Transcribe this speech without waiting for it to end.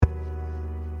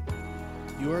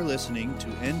You are listening to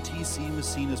NTC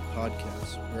Massena's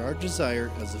podcast, where our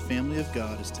desire as the family of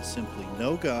God is to simply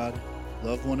know God,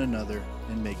 love one another,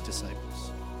 and make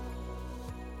disciples.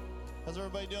 How's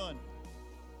everybody doing?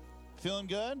 Feeling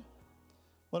good?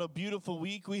 What a beautiful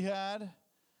week we had.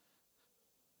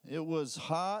 It was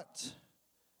hot.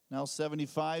 Now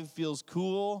 75 feels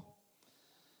cool.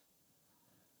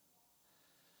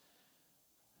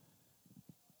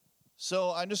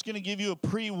 So I'm just going to give you a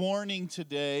pre-warning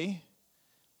today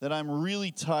that I'm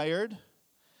really tired.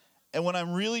 And when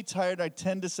I'm really tired, I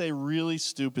tend to say really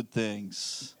stupid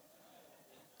things.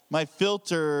 My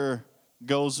filter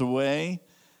goes away.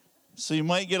 So you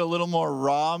might get a little more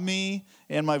raw me,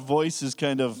 and my voice is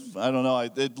kind of, I don't know,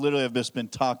 I've just been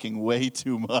talking way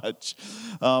too much.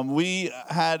 We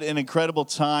had an incredible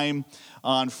time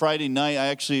on Friday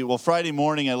night. Friday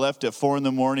morning, I left at 4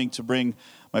 a.m. to bring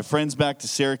my friends back to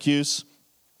Syracuse.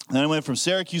 And then I went from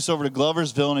Syracuse over to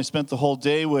Gloversville, and I spent the whole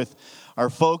day with our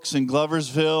folks in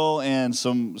Gloversville, and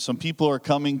some people are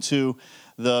coming to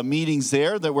the meetings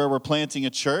there where we're planting a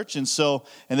church. And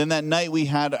then that night we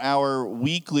had our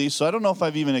weekly, so I don't know if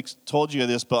I've even told you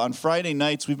this, but on Friday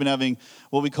nights we've been having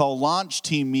what we call launch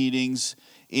team meetings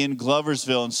in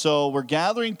Gloversville. And so we're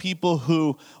gathering people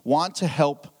who want to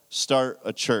help start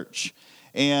a church.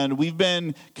 And we've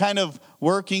been kind of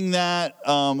working that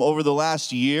over the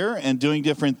last year and doing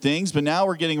different things, but now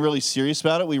we're getting really serious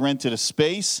about it. We rented a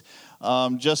space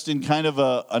just in kind of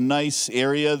a nice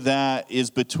area that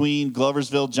is between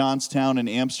Gloversville, Johnstown, and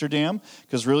Amsterdam,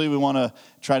 because really we want to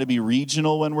try to be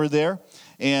regional when we're there.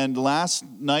 And last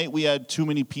night we had too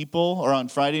many people, or on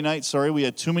Friday night, we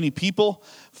had too many people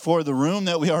for the room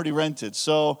that we already rented.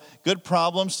 So good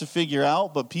problems to figure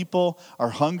out, but people are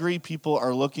hungry. People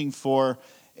are looking for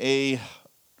a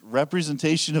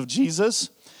representation of Jesus.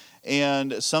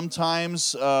 And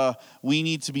sometimes we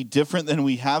need to be different than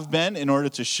we have been in order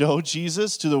to show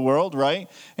Jesus to the world, right?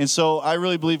 And so I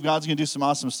really believe God's going to do some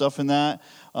awesome stuff in that.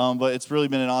 But it's really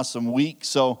been an awesome week.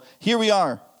 So here we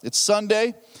are. It's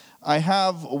Sunday. I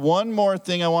have one more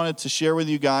thing I wanted to share with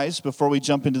you guys before we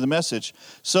jump into the message.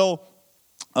 So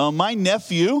my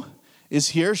nephew is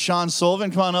here, Sean Sullivan.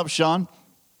 Come on up, Sean.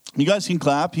 You guys can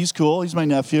clap. He's cool. He's my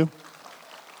nephew.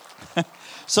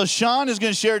 So Sean is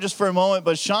going to share just for a moment,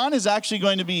 but Sean is actually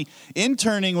going to be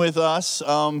interning with us,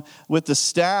 with the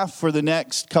staff for the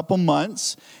next couple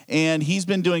months, and he's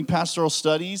been doing pastoral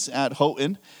studies at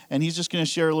Houghton, and he's just going to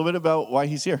share a little bit about why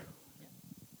he's here.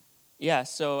 Yeah,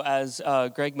 so as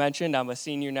Greg mentioned, I'm a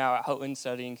senior now at Houghton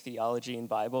studying theology and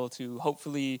Bible to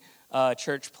hopefully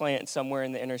church plant somewhere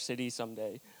in the inner city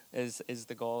someday is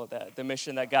the goal, the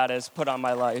mission that God has put on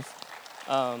my life.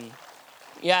 I'm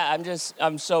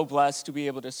so blessed to be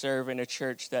able to serve in a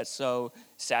church that's so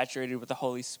saturated with the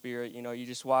Holy Spirit. You know, you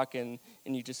just walk in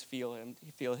and you just feel Him,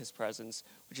 you feel His presence,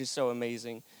 which is so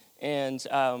amazing. And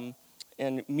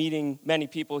meeting many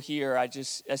people here, I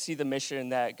see the mission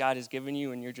that God has given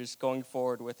you, and you're just going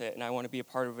forward with it. And I want to be a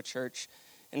part of a church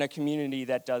and a community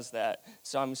that does that.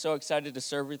 So I'm so excited to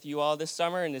serve with you all this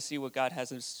summer and to see what God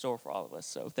has in store for all of us.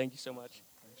 So thank you so much.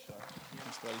 Thanks, Sean.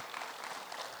 Thanks, buddy.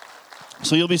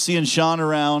 So you'll be seeing Sean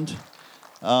around.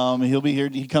 He'll be here.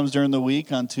 He comes during the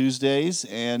week on Tuesdays,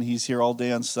 and he's here all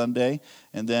day on Sunday.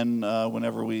 And then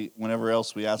whenever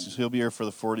else we ask him, so he'll be here for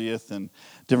the 40th and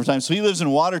different times. So he lives in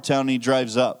Watertown, and he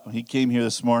drives up. He came here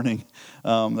this morning.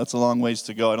 That's a long ways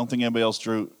to go. I don't think anybody else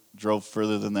drove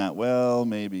further than that. Well,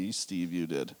 maybe Steve, you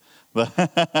did. But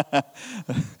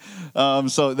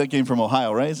so that came from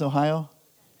Ohio, right? Is Ohio?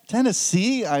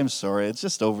 Tennessee? I'm sorry. It's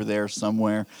just over there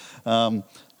somewhere.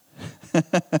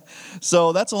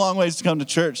 So that's a long ways to come to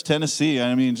church, Tennessee.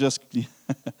 I mean,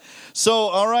 So,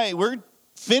 all right, we're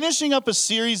finishing up a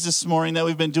series this morning that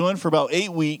we've been doing for about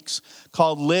 8 weeks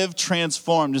called Live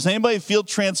Transformed. Does anybody feel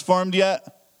transformed yet?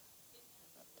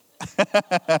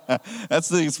 That's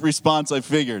the response I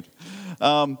figured.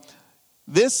 Today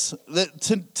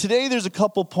there's a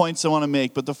couple points I want to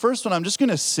make, but the first one I'm just going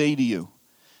to say to you,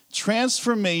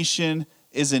 transformation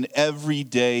is an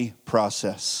everyday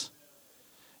process.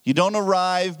 You don't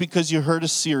arrive because you heard a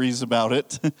series about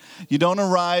it. You don't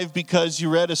arrive because you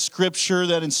read a scripture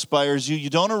that inspires you.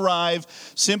 You don't arrive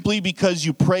simply because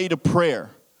you prayed a prayer.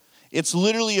 It's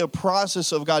literally a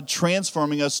process of God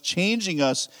transforming us, changing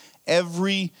us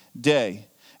every day.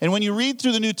 And when you read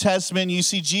through the New Testament, you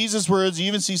see Jesus' words, you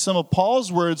even see some of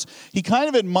Paul's words, he kind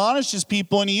of admonishes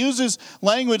people, and he uses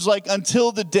language like,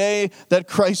 until the day that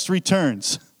Christ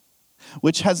returns,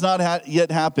 which has not yet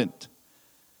happened.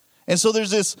 And so there's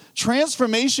this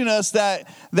transformation in us that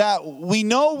we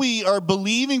know we are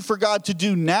believing for God to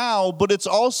do now, but it's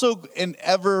also an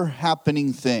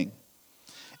ever-happening thing.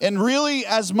 And really,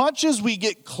 as much as we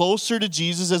get closer to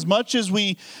Jesus, as much as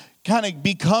we kind of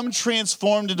become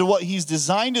transformed into what he's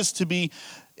designed us to be,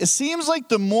 it seems like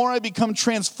the more I become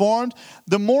transformed,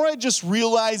 the more I just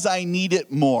realize I need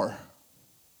it more.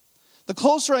 The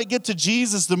closer I get to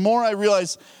Jesus, the more I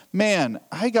realize, man,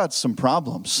 I got some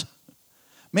problems.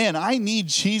 Man, I need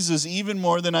Jesus even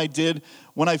more than I did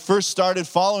when I first started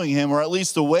following him, or at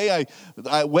least the way I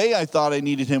thought I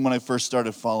needed him when I first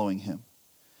started following him.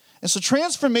 And so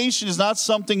transformation is not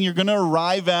something you're going to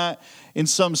arrive at in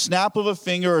some snap of a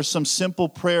finger or some simple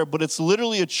prayer, but it's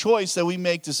literally a choice that we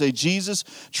make to say, Jesus,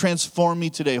 transform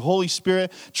me today. Holy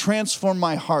Spirit, transform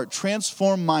my heart,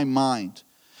 transform my mind.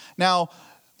 Now,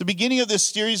 the beginning of this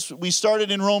series, we started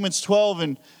in Romans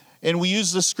 12, and we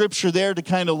use the scripture there to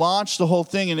kind of launch the whole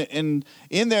thing. And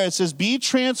in there it says, be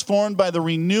transformed by the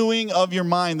renewing of your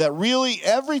mind. That really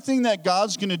everything that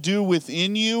God's going to do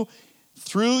within you,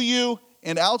 through you,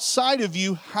 and outside of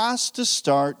you has to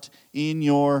start in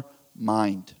your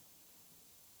mind.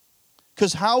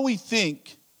 Because how we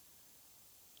think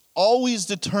always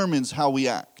determines how we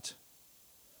act.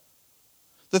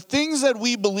 The things that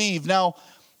we believe. Now,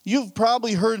 you've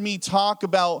probably heard me talk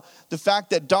about the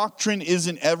fact that doctrine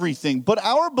isn't everything, but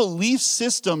our belief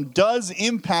system does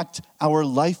impact our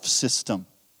life system.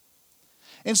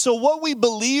 And so what we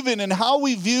believe in and how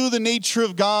we view the nature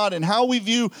of God and how we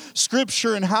view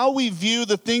Scripture and how we view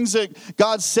the things that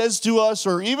God says to us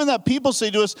or even that people say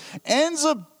to us ends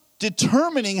up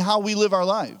determining how we live our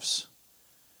lives.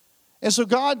 And so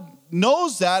God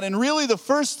knows that, and really the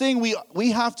first thing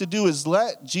we have to do is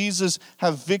let Jesus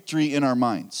have victory in our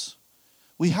minds.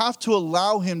 We have to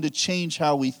allow him to change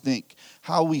how we think,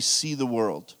 how we see the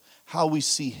world, how we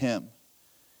see him.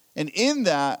 And in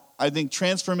that, I think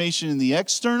transformation in the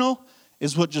external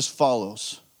is what just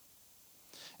follows.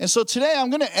 And so today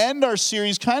I'm going to end our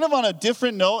series kind of on a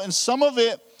different note, and some of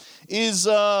it is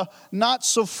not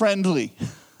so friendly.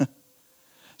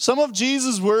 Some of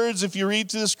Jesus' words, if you read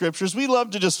through the scriptures, we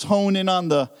love to just hone in on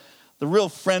the real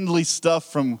friendly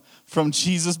stuff from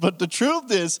Jesus. But the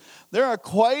truth is, there are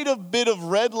quite a bit of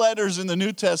red letters in the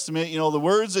New Testament, the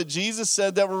words that Jesus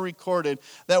said that were recorded,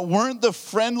 that weren't the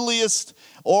friendliest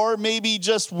or maybe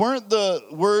just weren't the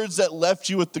words that left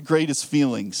you with the greatest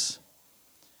feelings.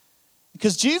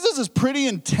 Because Jesus is pretty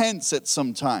intense at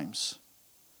some times.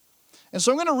 And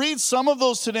so I'm going to read some of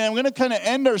those today. I'm going to kind of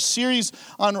end our series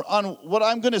on what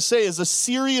I'm going to say is a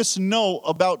serious note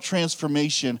about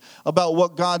transformation, about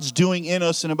what God's doing in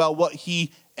us and about what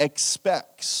he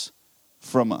expects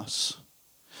from us.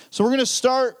 So we're going to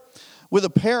start with a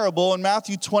parable in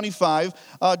Matthew 25.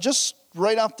 Just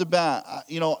right off the bat,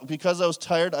 because I was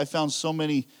tired, I found so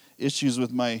many issues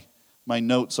with my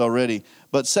notes already.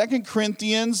 But 2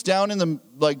 Corinthians, down in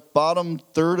the bottom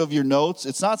third of your notes,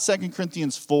 it's not 2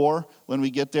 Corinthians 4. When we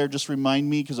get there, just remind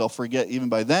me because I'll forget even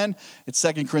by then. It's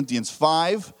 2 Corinthians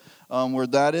 5 where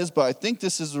that is. But I think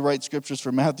this is the right scriptures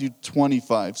for Matthew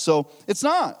 25. So it's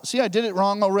not. See, I did it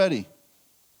wrong already.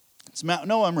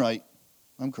 No, I'm right.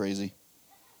 I'm crazy.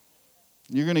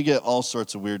 You're going to get all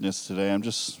sorts of weirdness today.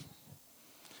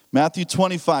 Matthew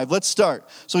 25. Let's start.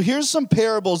 So here's some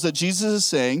parables that Jesus is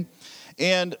saying.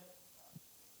 And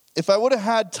if I would have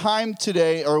had time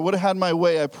today, or would have had my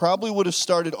way, I probably would have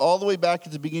started all the way back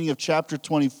at the beginning of chapter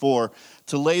 24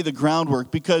 to lay the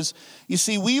groundwork. Because, you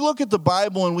see, we look at the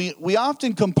Bible and we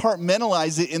often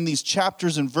compartmentalize it in these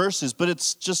chapters and verses, but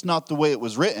it's just not the way it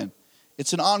was written.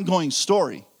 It's an ongoing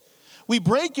story. We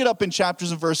break it up in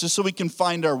chapters and verses so we can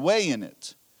find our way in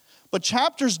it. But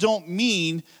chapters don't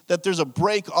mean that there's a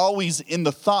break always in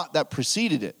the thought that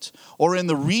preceded it or in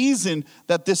the reason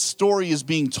that this story is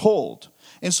being told.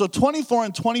 And so 24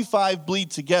 and 25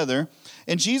 bleed together,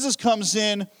 and Jesus comes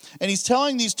in, and he's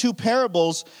telling these two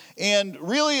parables, and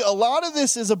really a lot of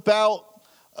this is about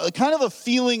kind of a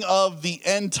feeling of the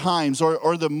end times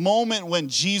or the moment when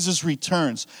Jesus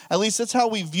returns. At least that's how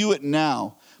we view it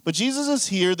now. But Jesus is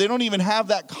here. They don't even have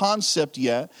that concept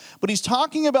yet. But he's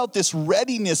talking about this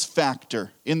readiness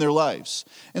factor in their lives.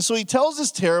 And so he tells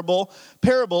this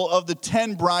parable of the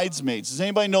 10 bridesmaids. Does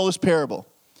anybody know this parable?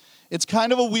 It's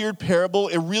kind of a weird parable.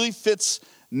 It really fits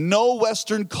no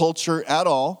Western culture at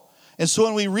all. And so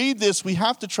when we read this, we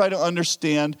have to try to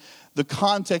understand the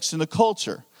context and the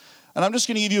culture. And I'm just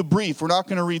going to give you a brief. We're not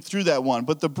going to read through that one.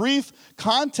 But the brief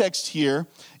context here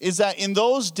is that in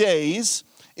those days,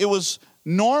 it was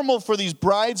normal for these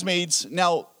bridesmaids.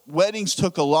 Now, weddings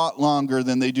took a lot longer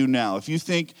than they do now. If you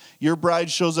think your bride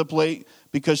shows up late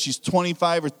because she's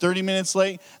 25 or 30 minutes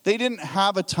late, they didn't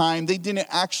have a time. They didn't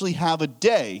actually have a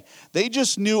day. They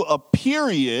just knew a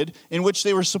period in which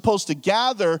they were supposed to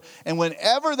gather, and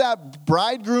whenever that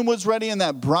bridegroom was ready and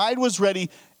that bride was ready,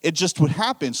 it just would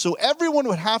happen. So everyone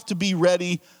would have to be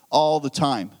ready all the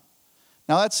time.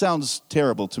 Now that sounds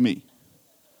terrible to me.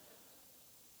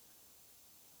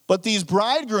 But these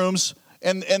bridegrooms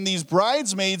and these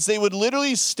bridesmaids, they would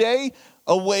literally stay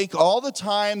awake all the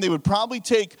time. They would probably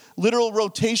take literal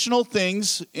rotational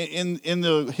things in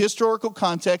the historical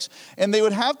context, and they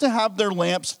would have to have their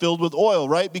lamps filled with oil,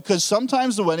 right? Because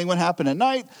sometimes the wedding would happen at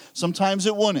night, sometimes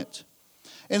it wouldn't.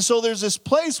 And so there's this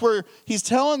place where he's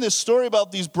telling this story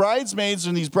about these bridesmaids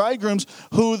and these bridegrooms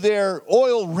who their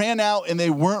oil ran out and they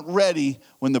weren't ready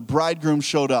when the bridegroom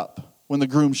showed up, when the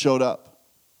groom showed up.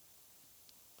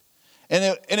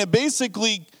 And it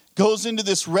basically goes into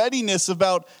this readiness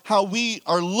about how we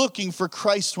are looking for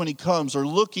Christ when he comes, or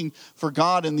looking for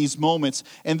God in these moments.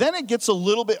 And then it gets a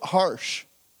little bit harsh.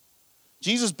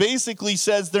 Jesus basically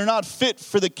says they're not fit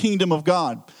for the kingdom of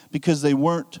God because they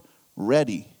weren't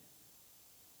ready.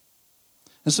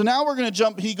 And so now we're going to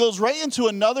jump, he goes right into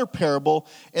another parable,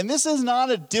 and this is not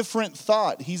a different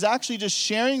thought. He's actually just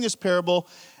sharing this parable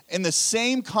in the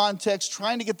same context,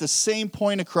 trying to get the same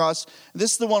point across.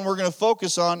 This is the one we're going to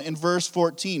focus on in verse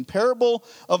 14, parable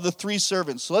of the three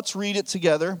servants. So let's read it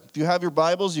together. If you have your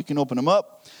Bibles, you can open them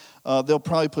up. They'll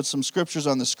probably put some scriptures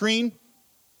on the screen.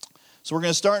 So we're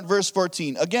going to start in verse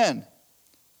 14. Again,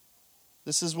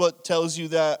 this is what tells you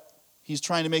that he's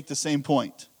trying to make the same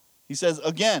point. He says,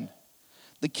 again,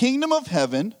 the kingdom of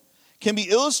heaven can be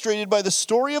illustrated by the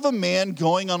story of a man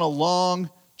going on a long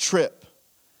trip.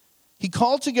 He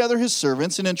called together his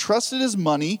servants and entrusted his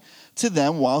money to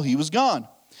them while he was gone.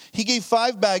 He gave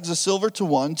 5 bags of silver to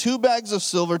one, 2 bags of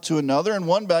silver to another, and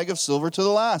 1 bag of silver to the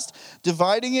last,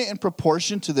 dividing it in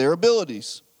proportion to their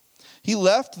abilities. He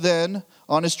left then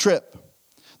on his trip.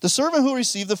 The servant who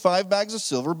received the 5 bags of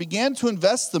silver began to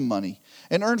invest the money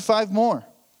and earned 5 more.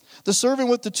 The servant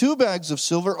with the 2 bags of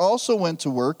silver also went to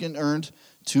work and earned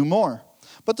 2 more.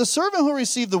 But the servant who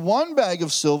received the 1 bag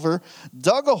of silver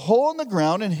dug a hole in the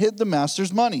ground and hid the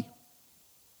master's money.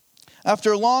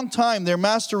 After a long time, their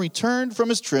master returned from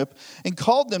his trip and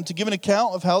called them to give an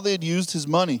account of how they had used his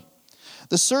money.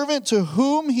 The servant to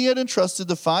whom he had entrusted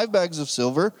the 5 bags of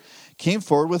silver came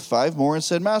forward with 5 more and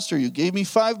said, Master, you gave me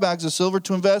 5 bags of silver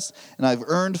to invest, and I've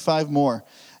earned 5 more.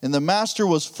 And the master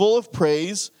was full of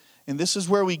praise. And this is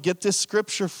where we get this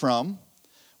scripture from,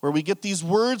 where we get these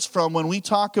words from when we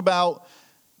talk about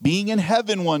being in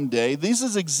heaven one day. This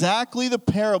is exactly the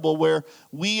parable where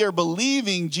we are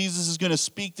believing Jesus is going to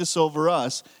speak this over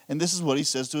us. And this is what he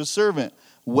says to his servant.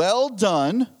 Well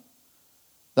done,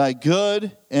 thy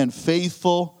good and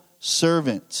faithful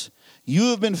servant. You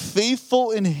have been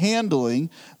faithful in handling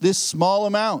this small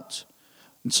amount.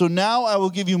 And so now I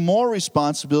will give you more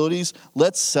responsibilities.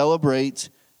 Let's celebrate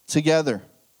together.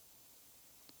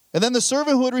 And then the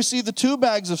servant who had received the 2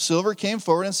 bags of silver came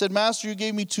forward and said, Master, you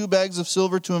gave me 2 bags of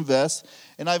silver to invest,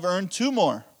 and I've earned 2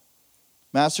 more.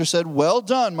 Master said, well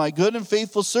done, my good and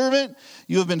faithful servant.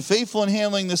 You have been faithful in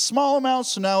handling this small amount,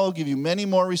 so now I'll give you many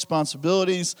more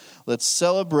responsibilities. Let's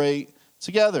celebrate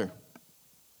together.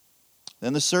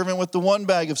 Then the servant with the 1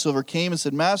 bag of silver came and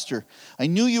said, Master, I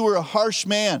knew you were a harsh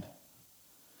man,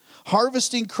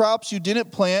 harvesting crops you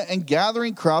didn't plant and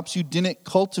gathering crops you didn't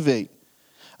cultivate.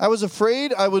 I was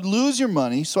afraid I would lose your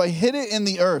money, so I hid it in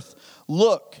the earth.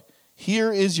 Look,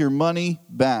 here is your money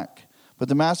back. But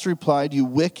the master replied, you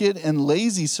wicked and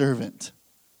lazy servant.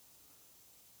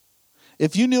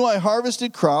 If you knew I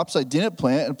harvested crops I didn't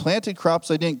plant and planted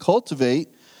crops I didn't cultivate,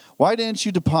 why didn't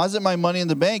you deposit my money in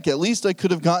the bank? At least I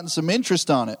could have gotten some interest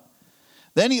on it.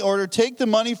 Then he ordered, take the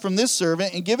money from this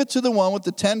servant and give it to the one with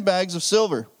the 10 bags of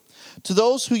silver. To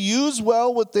those who use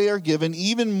well what they are given,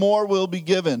 even more will be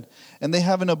given, and they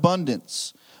have an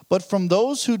abundance. But from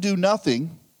those who do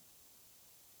nothing,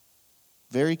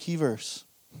 very key verse.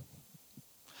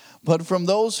 But from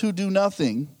those who do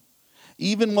nothing,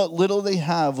 even what little they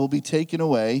have will be taken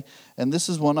away. And this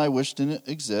is one I wish didn't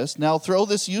exist. Now throw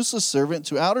this useless servant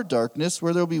to outer darkness,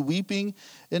 where there will be weeping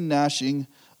and gnashing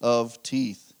of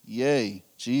teeth. Yay,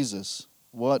 Jesus,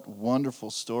 what wonderful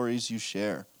stories you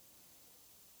share.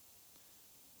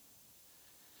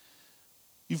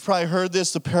 You've probably heard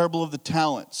this, the parable of the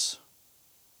talents.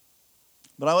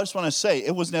 But I just want to say,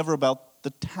 it was never about the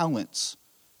talents.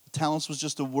 The talents was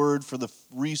just a word for the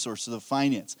resources, the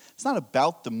finance. It's not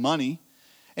about the money.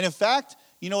 And in fact,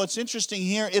 you know, what's interesting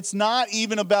here, it's not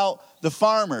even about the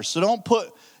farmer. So don't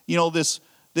put,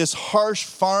 this harsh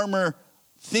farmer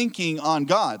thinking on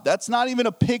God. That's not even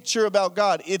a picture about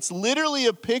God. It's literally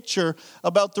a picture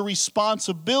about the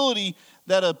responsibility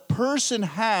that a person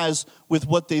has with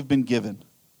what they've been given.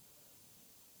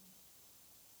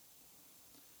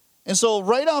 And so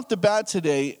right off the bat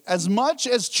today, as much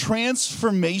as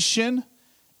transformation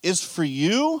is for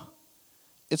you,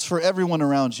 it's for everyone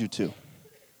around you too.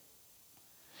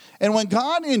 And when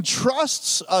God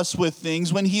entrusts us with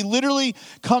things, when he literally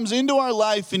comes into our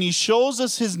life and he shows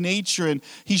us his nature and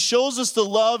he shows us the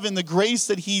love and the grace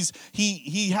that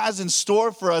he has in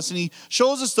store for us, and he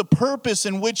shows us the purpose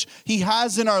in which he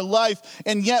has in our life,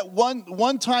 and yet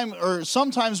one time or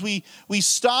sometimes we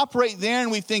stop right there and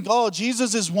we think, oh,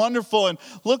 Jesus is wonderful, and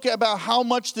look about how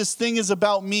much this thing is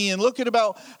about me, and look at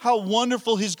about how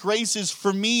wonderful his grace is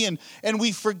for me, and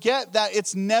we forget that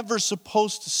it's never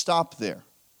supposed to stop there.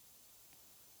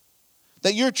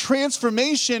 That your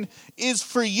transformation is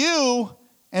for you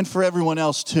and for everyone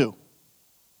else too.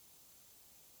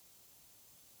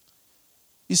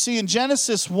 You see, in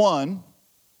Genesis 1,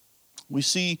 we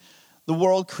see the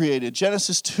world created.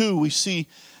 Genesis 2, we see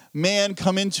man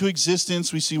come into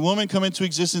existence. We see woman come into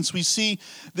existence. We see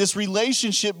this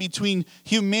relationship between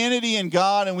humanity and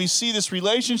God, and we see this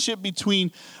relationship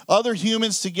between other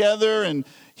humans together and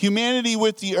humanity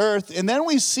with the earth. And then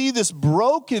we see this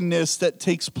brokenness that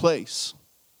takes place.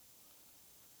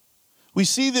 We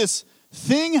see this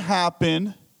thing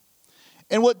happen,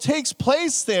 and what takes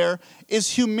place there is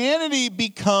humanity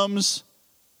becomes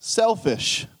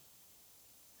selfish.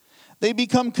 They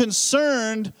become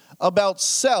concerned about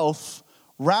self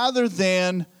rather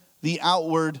than the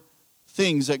outward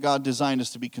things that God designed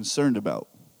us to be concerned about.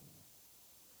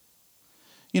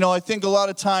 You know, I think a lot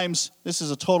of times, this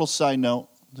is a total side note,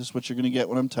 this is what you're going to get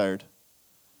when I'm tired.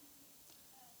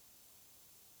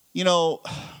 You know,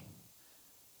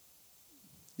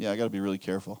 yeah, I got to be really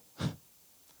careful.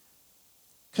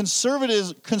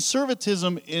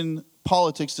 Conservatism in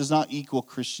politics does not equal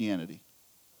Christianity.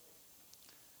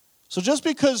 So just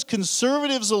because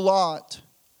conservatives a lot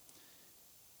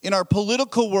in our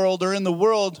political world or in the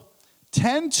world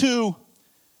tend to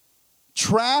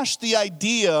trash the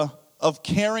idea of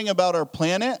caring about our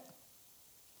planet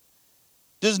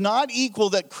does not equal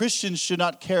that Christians should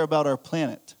not care about our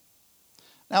planet.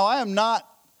 Now, I am not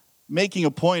making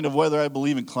a point of whether I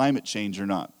believe in climate change or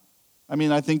not. I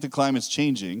mean, I think the climate's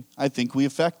changing. I think we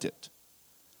affect it.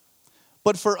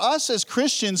 But for us as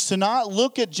Christians to not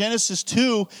look at Genesis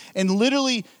 2 and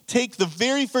literally take the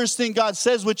very first thing God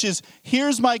says, which is,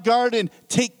 here's my garden,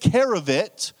 take care of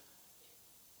it,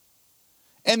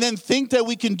 and then think that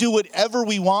we can do whatever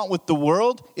we want with the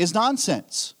world is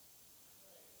nonsense.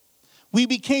 We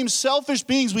became selfish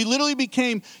beings.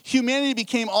 Humanity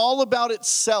became all about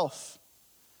itself.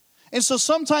 And so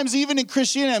sometimes even in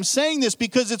Christianity, I'm saying this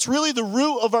because it's really the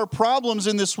root of our problems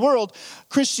in this world.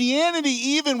 Christianity,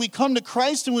 even we come to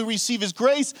Christ and we receive his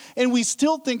grace, and we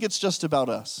still think it's just about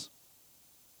us.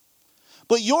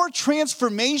 But your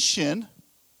transformation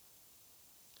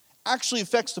actually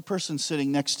affects the person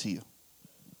sitting next to you.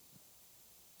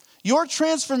 Your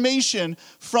transformation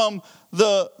from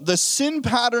the sin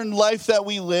pattern life that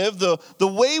we live, the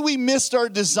way we missed our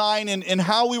design and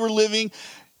how we were living,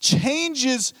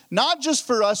 changes not just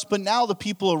for us, but now the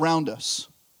people around us.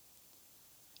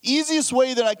 Easiest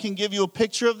way that I can give you a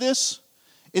picture of this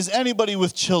is anybody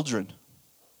with children.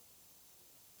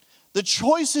 The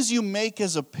choices you make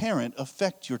as a parent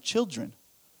affect your children.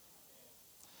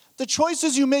 The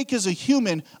choices you make as a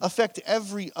human affect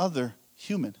every other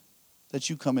human that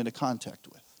you come into contact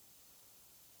with.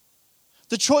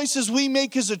 The choices we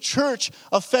make as a church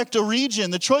affect a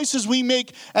region. The choices we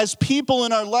make as people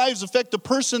in our lives affect the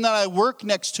person that I work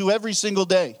next to every single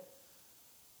day.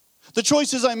 The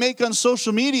choices I make on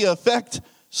social media affect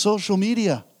social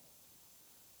media.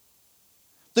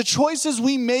 The choices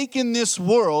we make in this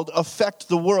world affect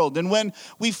the world. And when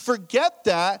we forget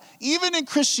that, even in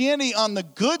Christianity, on the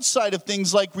good side of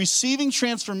things like receiving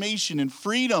transformation and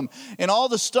freedom and all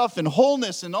the stuff and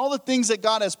wholeness and all the things that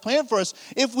God has planned for us,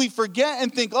 if we forget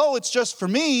and think, oh, it's just for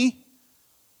me,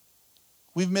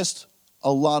 we've missed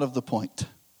a lot of the point.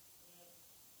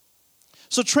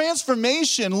 So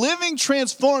transformation, living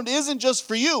transformed, isn't just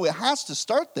for you. It has to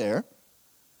start there.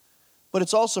 But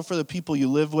it's also for the people you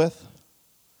live with,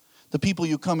 the people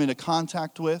you come into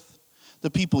contact with,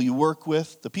 the people you work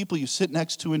with, the people you sit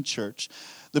next to in church,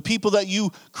 the people that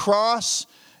you cross,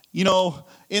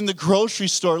 in the grocery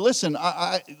store. Listen,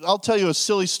 I'll tell you a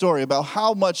silly story about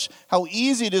how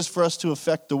easy it is for us to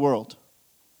affect the world.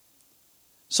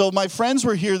 So my friends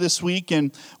were here this week,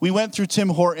 and we went through Tim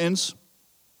Hortons,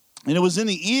 and it was in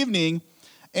the evening,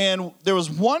 and there was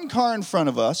one car in front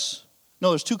of us.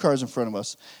 No, there's two cars in front of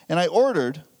us, and I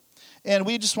ordered. And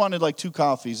we just wanted like 2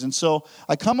 coffees. And so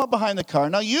I come up behind the car.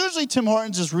 Now, usually Tim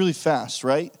Hortons is really fast,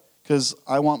 right? Because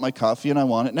I want my coffee and I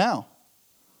want it now.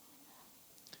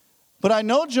 But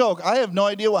no joke, I have no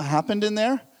idea what happened in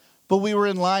there. But we were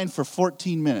in line for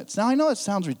 14 minutes. Now, I know it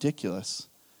sounds ridiculous.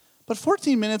 But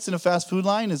 14 minutes in a fast food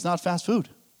line is not fast food.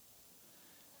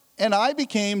 And I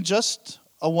became just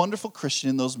a wonderful Christian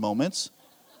in those moments.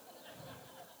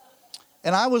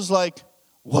 And I was like,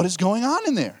 what is going on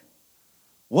in there?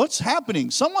 What's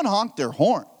happening? Someone honked their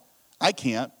horn. I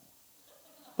can't.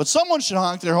 But someone should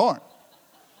honk their horn.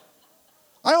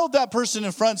 I hope that person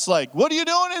in front's like, what are you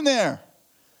doing in there?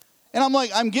 And I'm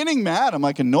like, I'm getting mad. I'm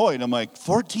like annoyed. I'm like,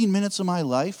 14 minutes of my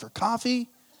life for coffee?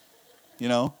 You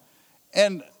know?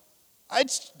 And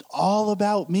it's all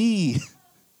about me.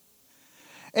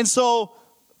 And so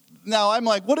now I'm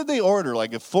like, what did they order?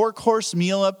 Like a 4-course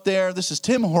meal up there? This is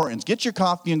Tim Hortons. Get your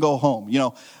coffee and go home. You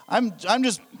know, I'm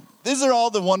just, these are all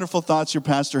the wonderful thoughts your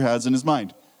pastor has in his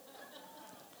mind.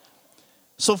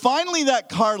 So finally that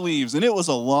car leaves, and it was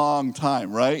a long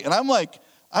time, right? And I'm like,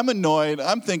 I'm annoyed.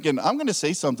 I'm thinking, I'm going to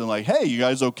say something like, hey, you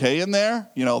guys okay in there?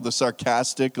 You know, the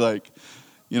sarcastic, like,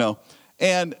 you know.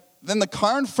 And then the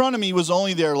car in front of me was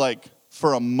only there, like,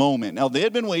 for a moment. Now, they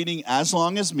had been waiting as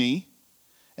long as me,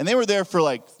 and they were there for,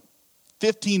 like,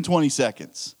 15, 20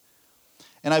 seconds.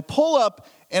 And I pull up,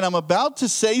 and I'm about to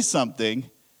say something,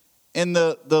 and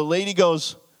the lady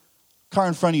goes, car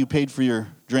in front of you paid for your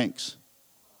drinks.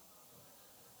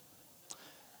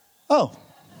 Oh.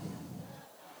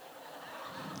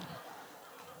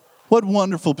 What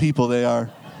wonderful people they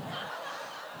are.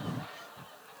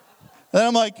 And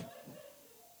I'm like,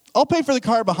 I'll pay for the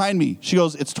car behind me. She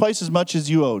goes, it's twice as much as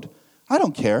you owed. I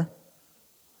don't care.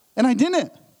 And I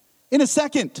didn't. In a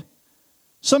second,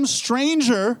 some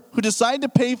stranger who decided to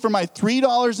pay for my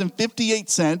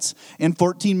 $3.58 in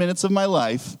 14 minutes of my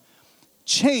life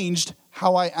changed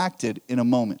how I acted in a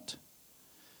moment.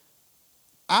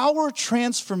 Our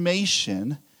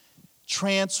transformation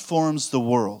transforms the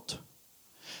world.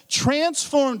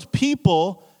 Transformed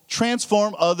people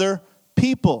transform other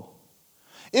people.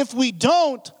 If we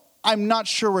don't, I'm not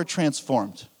sure we're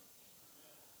transformed.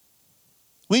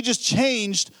 We just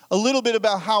changed a little bit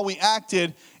about how we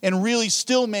acted and really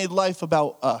still made life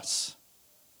about us.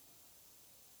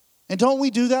 And don't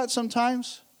we do that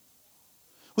sometimes?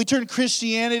 We turn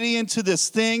Christianity into this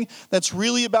thing that's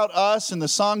really about us and the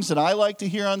songs that I like to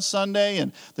hear on Sunday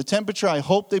and the temperature I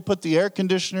hope they put the air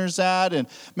conditioners at. And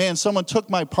man, someone took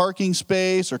my parking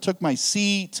space or took my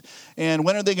seat. And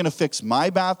when are they going to fix my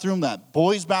bathroom? That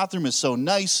boys' bathroom is so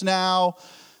nice now.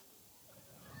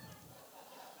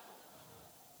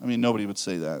 I mean, nobody would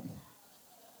say that.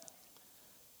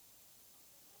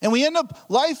 And we end up,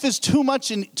 life is too much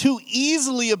and too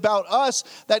easily about us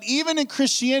that even in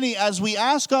Christianity, as we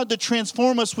ask God to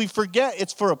transform us, we forget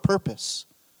it's for a purpose.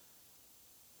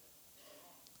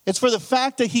 It's for the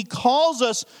fact that He calls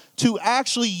us to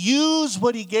actually use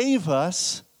what He gave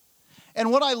us.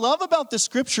 And what I love about this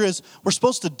scripture is we're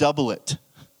supposed to double it.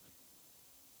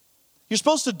 You're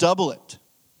supposed to double it.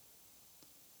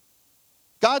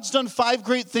 God's done 5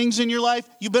 great things in your life.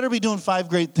 You better be doing 5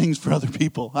 great things for other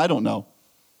people. I don't know.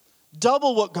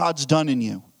 Double what God's done in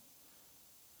you.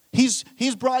 He's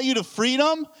brought you to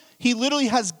freedom. He literally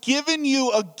has given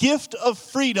you a gift of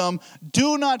freedom.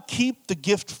 Do not keep the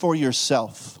gift for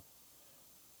yourself.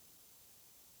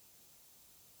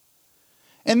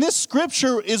 And this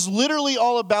scripture is literally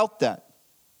all about that.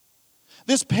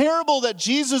 This parable that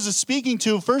Jesus is speaking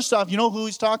to, first off, you know who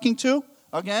He's talking to?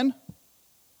 Again,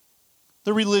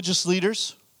 the religious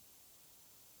leaders,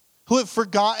 who have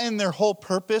forgotten their whole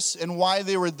purpose and why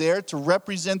they were there to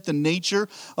represent the nature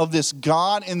of this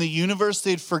God in the universe.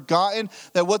 They'd forgotten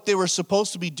that what they were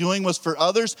supposed to be doing was for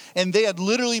others, and they had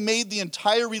literally made the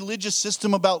entire religious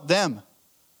system about them.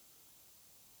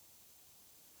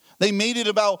 They made it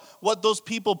about what those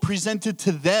people presented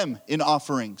to them in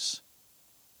offerings.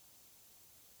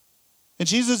 And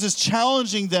Jesus is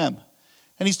challenging them.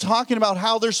 And He's talking about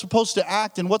how they're supposed to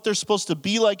act and what they're supposed to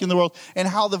be like in the world and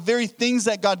how the very things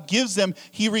that God gives them,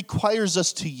 He requires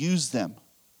us to use them.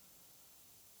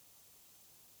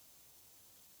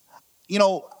 You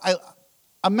know, I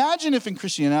imagine if in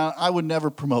Christianity, I would never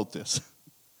promote this.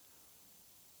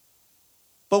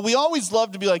 But we always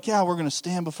love to be like, yeah, we're going to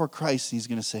stand before Christ. And He's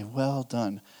going to say, well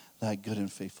done, thy good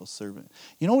and faithful servant.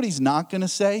 You know what He's not going to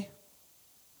say?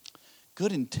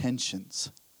 Good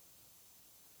intentions.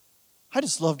 I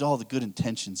just loved all the good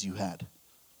intentions you had.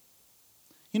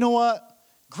 You know what?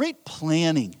 Great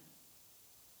planning.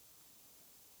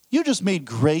 You just made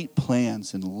great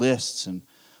plans and lists and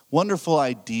wonderful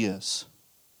ideas.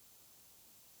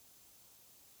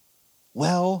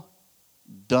 Well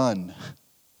done.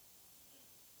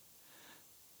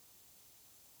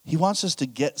 He wants us to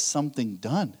get something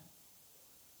done.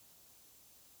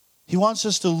 He wants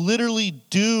us to literally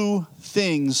do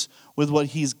things with what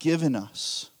He's given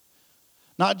us.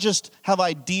 Not just have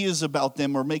ideas about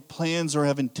them or make plans or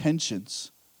have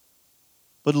intentions,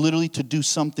 but literally to do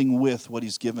something with what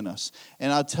he's given us.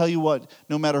 And I'll tell you what,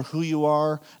 no matter who you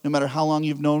are, no matter how long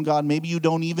you've known God, maybe you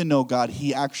don't even know God,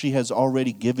 he actually has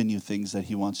already given you things that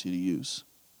he wants you to use.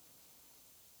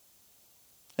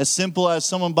 As simple as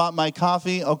someone bought my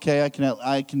coffee, okay, I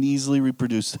can easily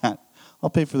reproduce that. I'll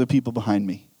pay for the people behind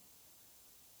me.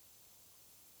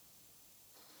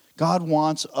 God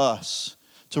wants us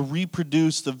to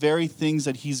reproduce the very things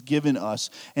that he's given us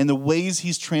and the ways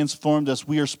he's transformed us.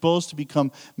 We are supposed to become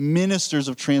ministers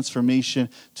of transformation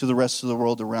to the rest of the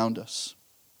world around us.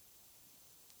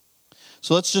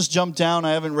 So let's just jump down.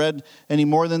 I haven't read any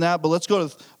more than that, but let's go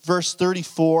to verse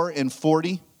 34 and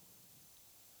 40.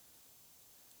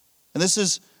 And this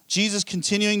is Jesus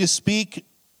continuing to speak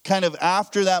kind of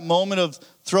after that moment of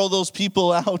throw those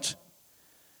people out.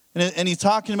 And he's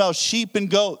talking about sheep and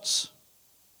goats.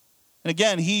 And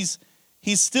again, he's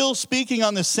still speaking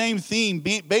on the same theme.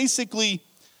 Basically,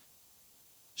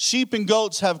 sheep and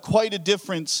goats have quite a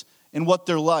difference in what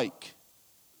they're like,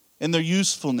 in their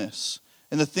usefulness,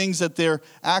 and the things that they're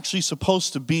actually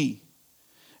supposed to be.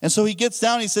 And so he gets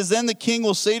down, he says, then the king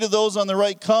will say to those on the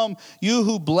right, come, you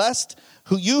who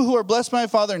are blessed by my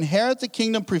Father, inherit the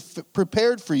kingdom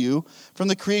prepared for you from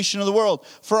the creation of the world.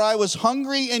 For I was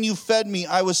hungry, and you fed me.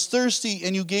 I was thirsty,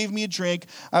 and you gave me a drink.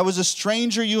 I was a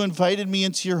stranger, you invited me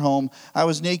into your home. I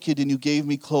was naked, and you gave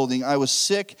me clothing. I was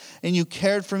sick, and you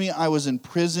cared for me. I was in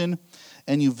prison,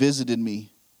 and you visited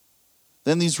me.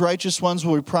 Then these righteous ones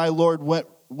will reply, Lord,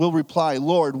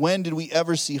 when did we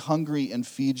ever see hungry and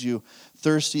feed you,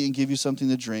 thirsty and give you something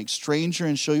to drink, stranger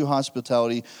and show you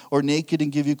hospitality, or naked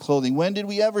and give you clothing? When did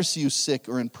we ever see you sick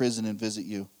or in prison and visit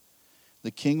you?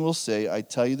 The king will say, I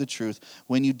tell you the truth,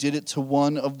 when you did it to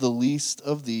one of the least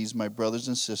of these, my brothers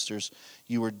and sisters,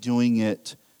 you were doing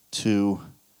it to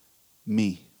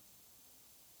me.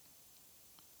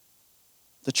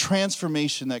 The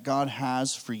transformation that God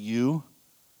has for you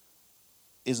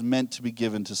is meant to be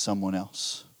given to someone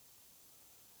else.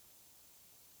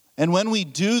 And when we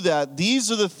do that,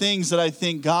 these are the things that I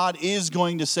think God is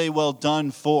going to say, well done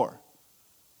for.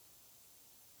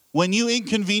 When you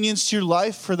inconvenienced your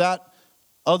life for that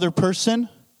other person,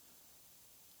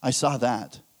 I saw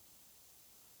that.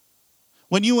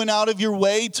 When you went out of your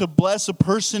way to bless a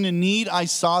person in need, I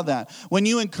saw that. When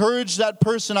you encouraged that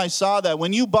person, I saw that.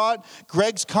 When you bought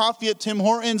Greg's coffee at Tim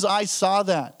Hortons, I saw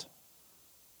that.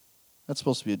 That's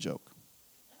supposed to be a joke.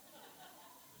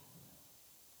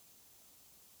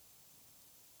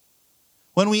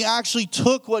 When we actually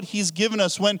took what he's given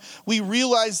us, when we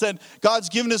realize that God's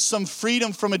given us some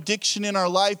freedom from addiction in our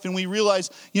life, and we realize,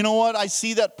 you know what, I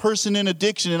see that person in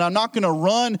addiction, and I'm not going to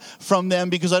run from them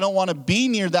because I don't want to be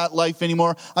near that life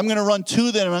anymore. I'm going to run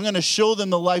to them, and I'm going to show them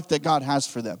the life that God has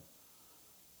for them.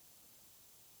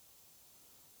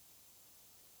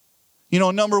 You know,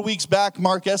 a number of weeks back,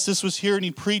 Mark Estes was here, and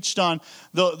he preached on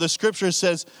the scripture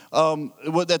says,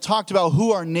 that talked about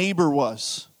who our neighbor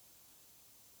was.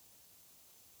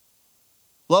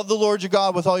 Love the Lord your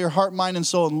God with all your heart, mind, and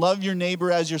soul, and love your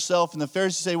neighbor as yourself. And the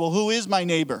Pharisees say, well, who is my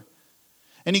neighbor?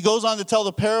 And he goes on to tell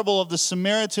the parable of the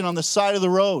Samaritan on the side of the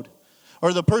road,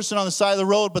 or the person on the side of the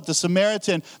road, but the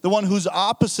Samaritan, the one who's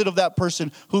opposite of that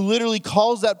person, who literally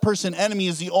calls that person enemy,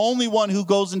 is the only one who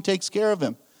goes and takes care of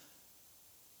him.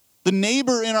 The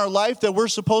neighbor in our life that we're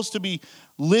supposed to be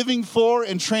living for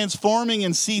and transforming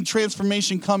and seeing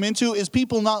transformation come into is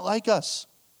people not like us.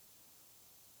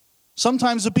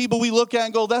 Sometimes the people we look at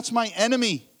and go, that's my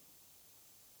enemy.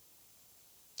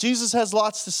 Jesus has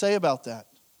lots to say about that.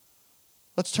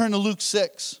 Let's turn to Luke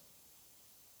 6.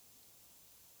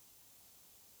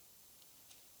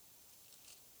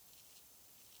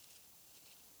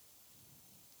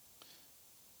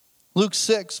 Luke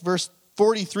 6, verse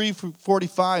 43 through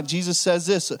 45, Jesus says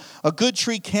this, a good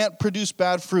tree can't produce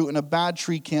bad fruit, and a bad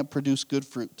tree can't produce good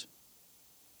fruit.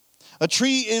 A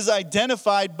tree is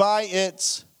identified by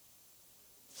its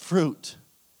fruit.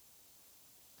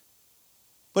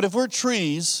 But if we're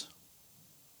trees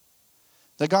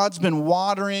that God's been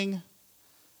watering,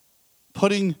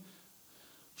 putting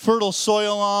fertile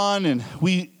soil on, and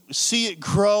we see it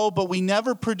grow, but we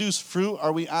never produce fruit,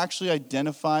 are we actually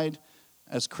identified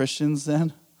as Christians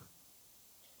then?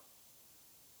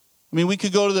 I mean, we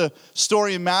could go to the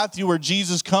story in Matthew where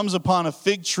Jesus comes upon a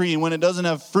fig tree, and when it doesn't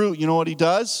have fruit, you know what he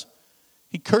does?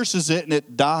 He curses it and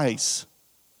it dies.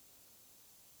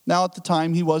 Now, at the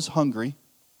time, he was hungry.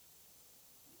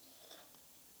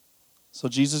 So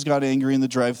Jesus got angry in the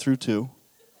drive-thru too.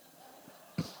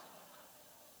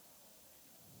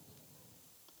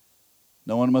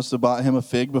 No one must have bought him a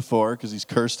fig before because he's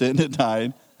cursed it and it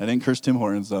died. I didn't curse Tim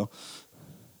Hortons, though.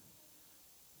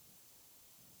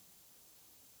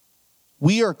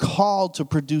 we are called to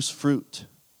produce fruit.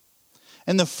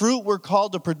 And the fruit we're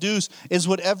called to produce is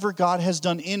whatever God has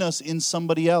done in us in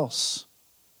somebody else.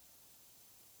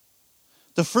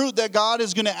 The fruit that God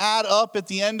is going to add up at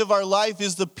the end of our life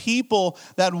is the people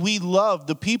that we love,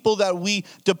 the people that we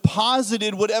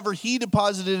deposited whatever He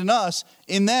deposited in us,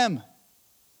 in them.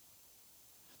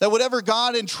 That whatever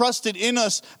God entrusted in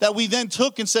us that we then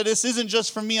took and said, this isn't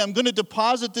just for me, I'm going to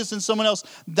deposit this in someone else.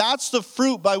 That's the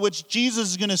fruit by which Jesus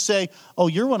is going to say, oh,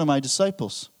 you're one of my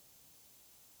disciples.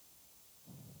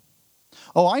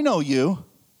 Oh, I know you.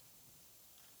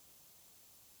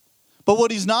 But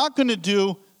what He's not going to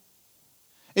do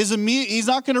is He's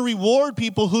not going to reward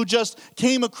people who just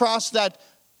came across that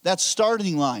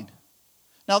starting line.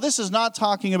 Now, this is not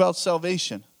talking about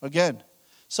salvation. Again,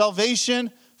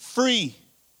 salvation, free.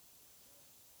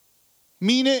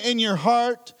 Mean it in your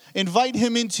heart. Invite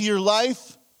Him into your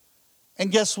life.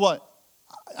 And guess what?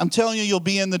 I'm telling you, you'll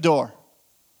be in the door.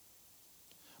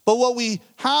 But what we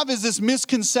have is this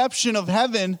misconception of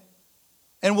heaven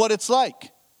and what it's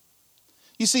like.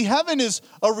 You see, heaven is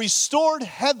a restored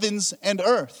heavens and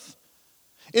earth.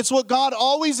 It's what God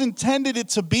always intended it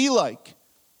to be like.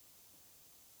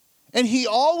 And He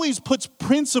always puts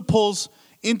principles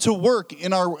into work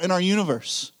in our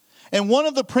universe. And one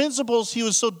of the principles He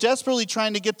was so desperately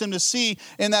trying to get them to see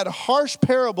in that harsh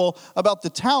parable about the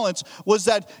talents was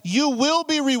that you will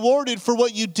be rewarded for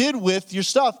what you did with your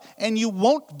stuff, and you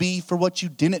won't be for what you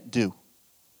didn't do.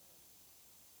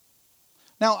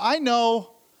 Now, I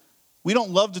know we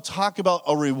don't love to talk about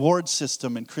a reward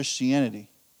system in Christianity.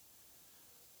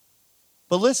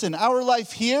 But listen, our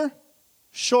life here,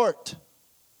 short.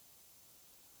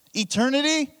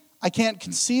 Eternity, I can't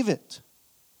conceive it.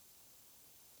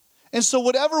 And so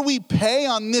whatever we pay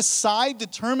on this side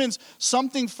determines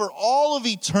something for all of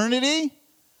eternity.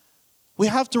 We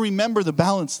have to remember the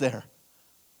balance there.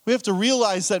 We have to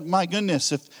realize that, my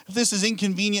goodness, if this is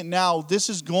inconvenient now, this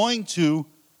is going to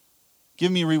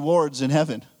give me rewards in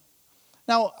heaven.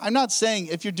 Now, I'm not saying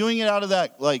if you're doing it out of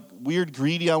that like weird,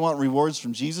 greedy, I want rewards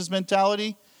from Jesus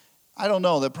mentality, I don't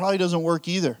know, that probably doesn't work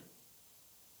either.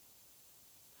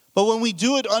 But when we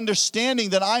do it understanding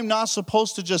that I'm not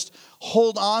supposed to just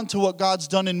hold on to what God's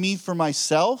done in me for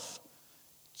myself,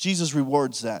 Jesus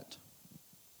rewards that.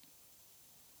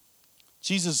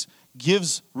 Jesus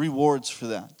gives rewards for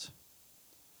that.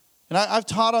 And I've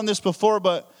taught on this before,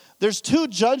 but there's two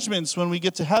judgments when we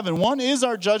get to heaven. One is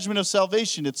our judgment of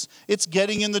salvation. It's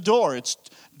getting in the door. It's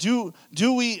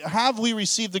have we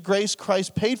received the grace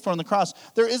Christ paid for on the cross?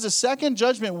 There is a second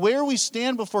judgment where we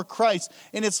stand before Christ,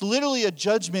 and it's literally a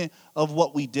judgment of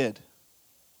what we did.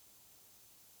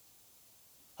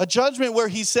 A judgment where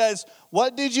He says,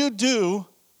 what did you do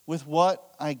with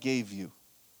what I gave you?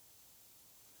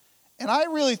 And I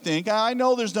really think, I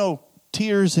know there's no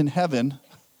tears in heaven,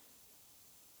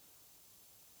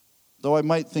 though I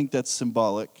might think that's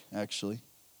symbolic, actually.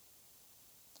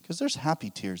 Because there's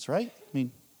happy tears, right? I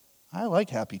mean, I like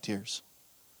happy tears.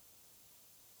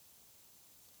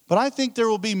 But I think there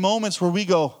will be moments where we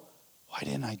go, why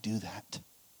didn't I do that?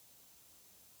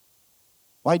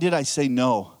 Why did I say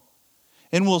no?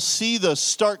 And we'll see the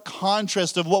stark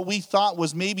contrast of what we thought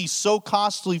was maybe so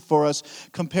costly for us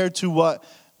compared to what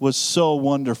was so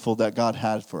wonderful that God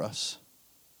had for us.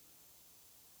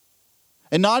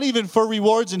 And not even for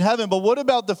rewards in heaven, but what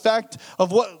about the fact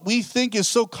of what we think is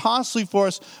so costly for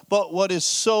us, but what is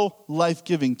so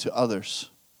life-giving to others?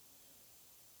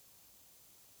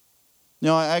 You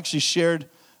know, I actually shared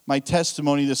my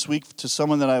testimony this week to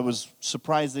someone that I was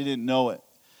surprised they didn't know it.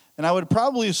 And I would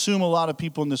probably assume a lot of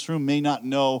people in this room may not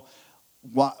know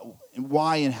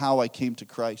why and how I came to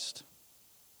Christ.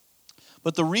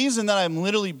 But the reason that I'm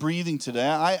literally breathing today,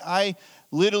 I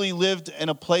literally lived in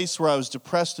a place where I was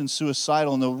depressed and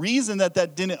suicidal. And the reason that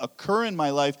didn't occur in my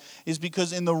life is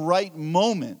because in the right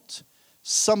moment,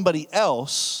 somebody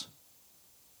else,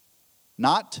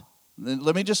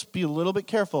 let me just be a little bit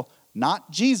careful,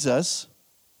 not Jesus.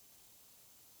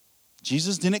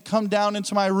 Jesus didn't come down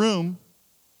into my room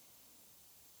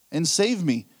and save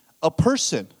me. A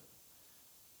person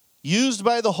used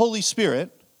by the Holy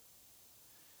Spirit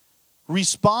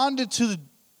responded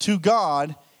to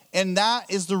God, and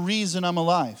that is the reason I'm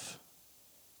alive.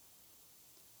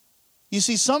 You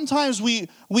see, sometimes we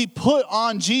put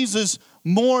on Jesus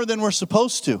more than we're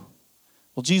supposed to.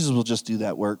 Well, Jesus will just do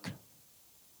that work.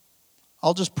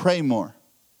 I'll just pray more.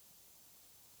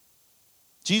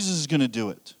 Jesus is going to do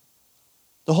it.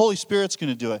 The Holy Spirit's going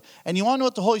to do it. And you want to know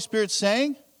what the Holy Spirit's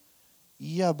saying?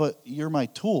 Yeah, but you're my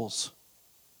tools.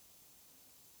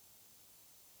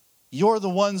 You're the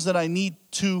ones that I need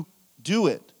to do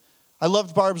it. I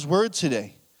loved Barb's word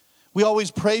today. We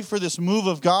always pray for this move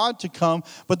of God to come,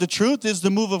 but the truth is the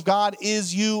move of God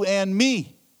is you and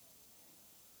me.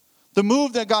 The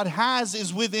move that God has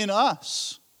is within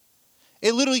us.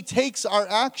 It literally takes our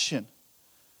action.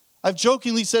 I've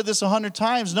jokingly said this 100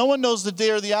 times. No one knows the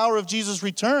day or the hour of Jesus'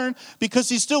 return because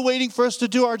he's still waiting for us to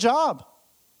do our job.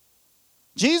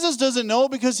 Jesus doesn't know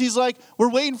because he's like,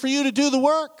 we're waiting for you to do the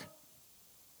work.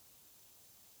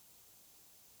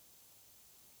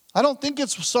 I don't think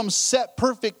it's some set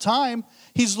perfect time.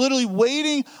 He's literally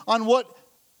waiting on what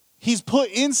he's put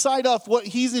inside of, what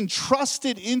he's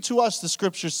entrusted into us, the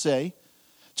scriptures say,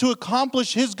 to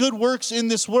accomplish his good works in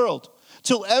this world.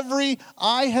 Till every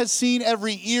eye has seen,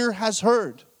 every ear has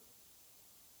heard.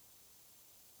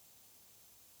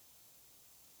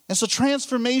 And so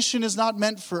transformation is not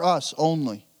meant for us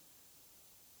only.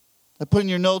 I put in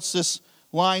your notes this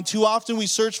line, too often we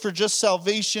search for just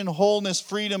salvation, wholeness,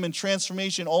 freedom, and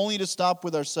transformation only to stop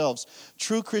with ourselves.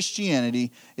 True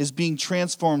Christianity is being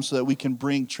transformed so that we can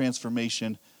bring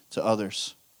transformation to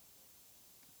others.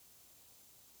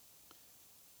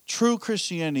 True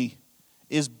Christianity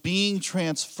is being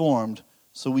transformed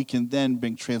so we can then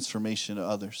bring transformation to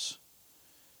others.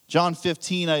 John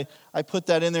 15, I put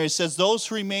that in there. It says, those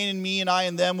who remain in me and I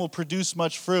in them will produce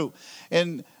much fruit.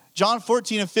 And John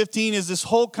 14 and 15 is this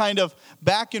whole kind of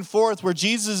back and forth where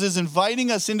Jesus is inviting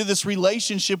us into this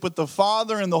relationship with the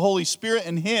Father and the Holy Spirit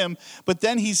and him. But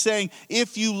then he's saying,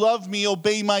 if you love me,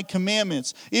 obey my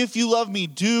commandments. If you love me,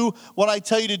 do what I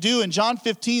tell you to do. In John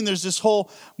 15, there's this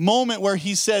whole moment where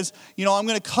he says, I'm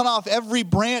going to cut off every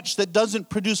branch that doesn't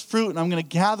produce fruit and I'm going to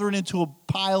gather it into a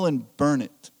pile and burn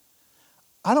it.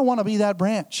 I don't want to be that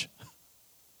branch.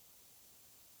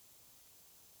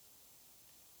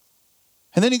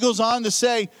 And then he goes on to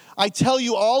say, I tell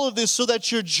you all of this so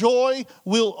that your joy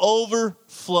will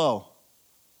overflow.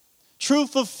 True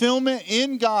fulfillment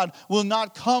in God will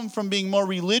not come from being more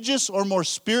religious or more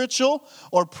spiritual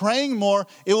or praying more.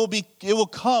 It will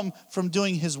come from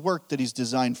doing his work that he's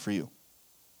designed for you.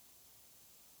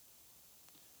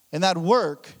 And that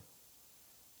work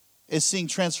is seeing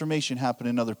transformation happen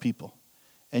in other people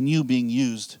and you being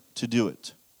used to do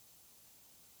it.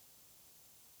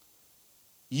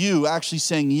 You actually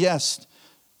saying yes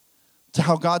to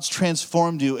how God's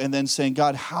transformed you and then saying,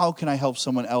 God, how can I help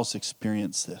someone else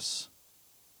experience this?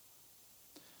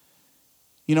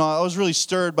 I was really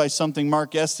stirred by something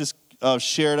Mark Estes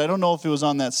shared. I don't know if it was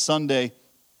on that Sunday,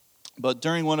 but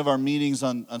during one of our meetings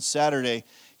on Saturday,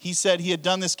 he said he had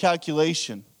done this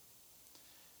calculation.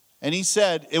 And he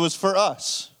said it was for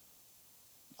us,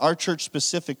 our church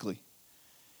specifically.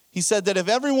 He said that if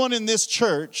everyone in this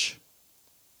church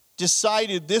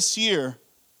decided this year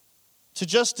to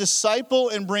just disciple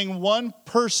and bring one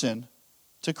person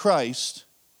to Christ,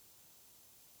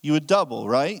 you would double,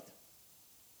 right?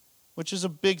 Which is a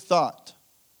big thought.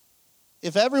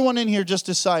 If everyone in here just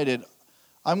decided,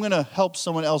 I'm going to help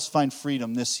someone else find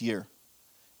freedom this year,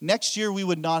 next year we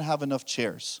would not have enough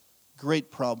chairs. Great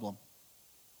problem.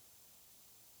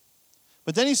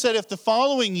 But then he said if the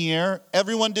following year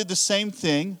everyone did the same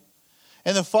thing,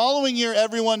 and the following year,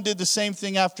 everyone did the same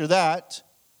thing after that.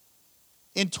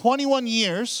 In 21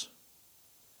 years,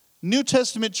 New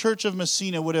Testament Church of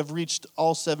Massena would have reached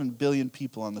all 7 billion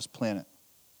people on this planet.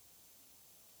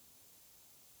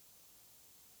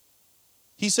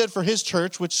 He said for his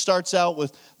church, which starts out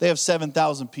with, they have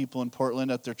 7,000 people in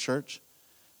Portland at their church,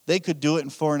 they could do it in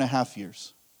 4.5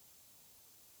 years.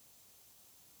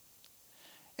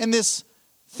 And this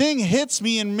thing hits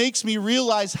me and makes me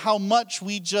realize how much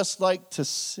we just like to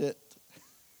sit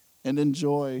and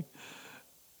enjoy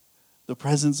the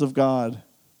presence of God.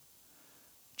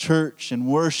 Church and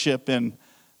worship and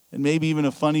maybe even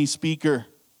a funny speaker.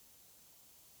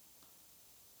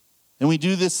 And we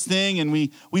do this thing and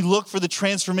we look for the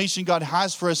transformation God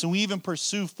has for us and we even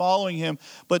pursue following him.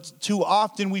 But too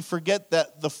often we forget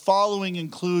that the following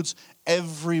includes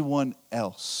everyone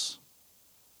else.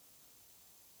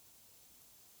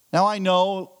 Now, I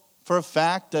know for a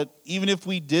fact that even if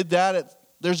we did that,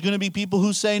 there's going to be people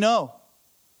who say no.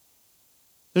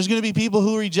 There's going to be people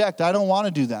who reject. I don't want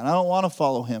to do that. I don't want to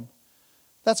follow him.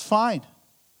 That's fine.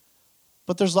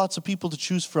 But there's lots of people to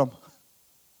choose from.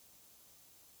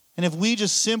 And if we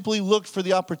just simply looked for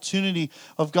the opportunity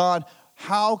of God,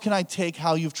 how can I take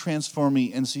how you've transformed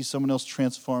me and see someone else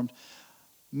transformed?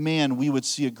 Man, we would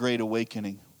see a great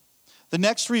awakening. The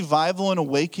next revival and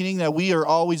awakening that we are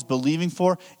always believing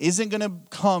for isn't going to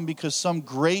come because some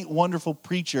great, wonderful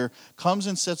preacher comes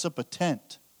and sets up a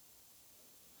tent.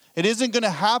 It isn't going to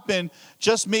happen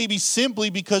just maybe simply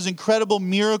because incredible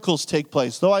miracles take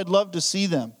place, though I'd love to see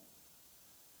them.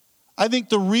 I think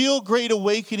the real great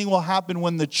awakening will happen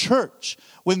when the church,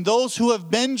 when those who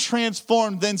have been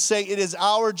transformed then say it is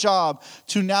our job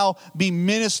to now be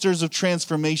ministers of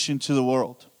transformation to the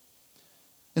world.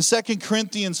 In 2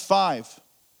 Corinthians 5,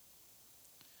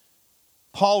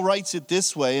 Paul writes it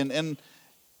this way, and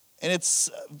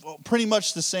it's pretty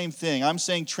much the same thing. I'm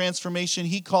saying transformation.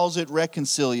 He calls it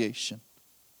reconciliation.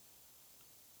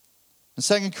 In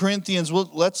 2 Corinthians,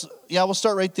 we'll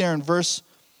start right there in verse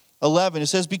 11. It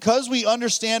says, because we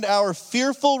understand our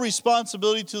fearful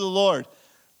responsibility to the Lord.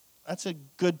 That's a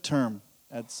good term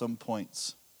at some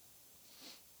points.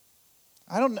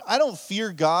 I don't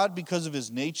fear God because of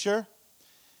his nature.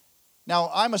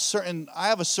 Now, I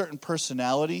have a certain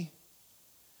personality.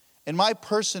 And my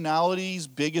personality's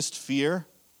biggest fear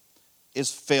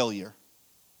is failure.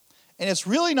 And it's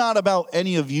really not about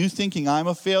any of you thinking I'm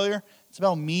a failure. It's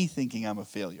about me thinking I'm a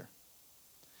failure.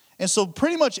 And so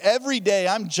pretty much every day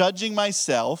I'm judging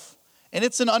myself, and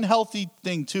it's an unhealthy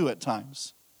thing too at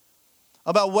times,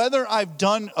 about whether I've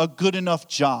done a good enough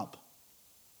job.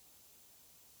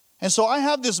 And so I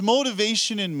have this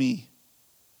motivation in me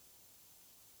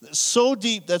so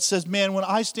deep that says, man, when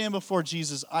I stand before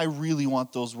Jesus, I really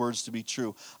want those words to be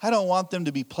true. I don't want them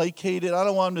to be placated. I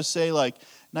don't want them to say like,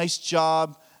 nice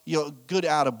job, good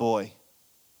attaboy.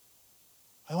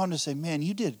 I want them to say, man,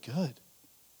 you did good.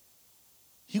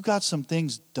 You got some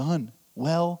things done.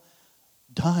 Well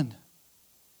done.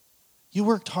 You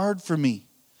worked hard for me.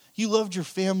 You loved your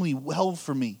family well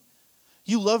for me.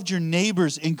 You loved your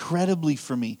neighbors incredibly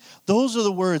for me. Those are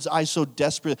the words I so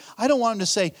desperately. I don't want them to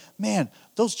say, man,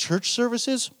 those church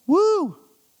services, woo.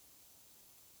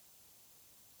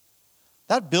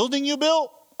 That building you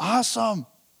built, awesome.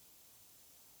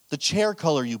 The chair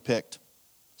color you picked,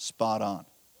 spot on.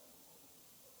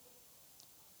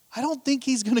 I don't think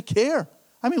he's going to care.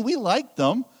 I mean, we like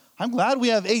them. I'm glad we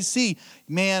have AC.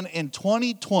 Man, in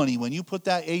 2020, when you put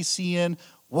that AC in,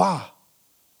 wow.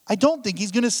 I don't think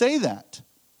he's going to say that.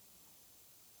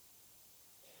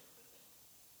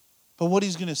 But what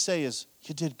he's going to say is,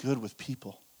 you did good with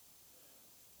people.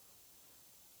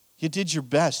 You did your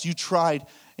best. You tried,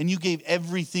 and you gave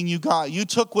everything you got. You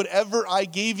took whatever I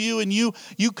gave you, and you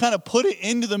kind of put it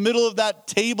into the middle of that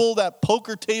table, that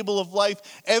poker table of life,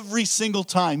 every single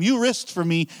time. You risked for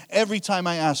me every time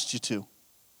I asked you to.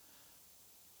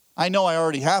 I know I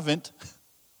already haven't,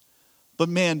 but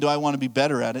man, do I want to be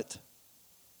better at it.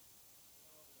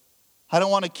 I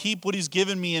don't want to keep what he's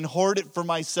given me and hoard it for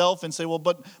myself and say, well,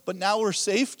 but now we're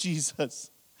safe,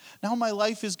 Jesus. Now my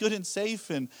life is good and safe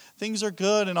and things are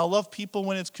good and I'll love people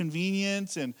when it's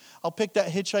convenient and I'll pick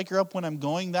that hitchhiker up when I'm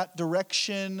going that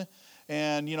direction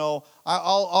and,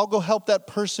 I'll go help that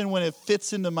person when it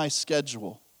fits into my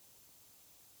schedule.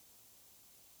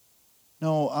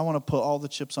 No, I want to put all the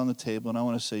chips on the table and I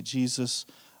want to say, Jesus,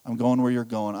 I'm going where you're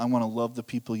going. I want to love the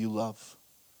people you love.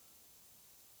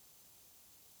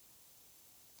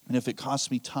 And if it costs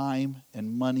me time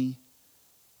and money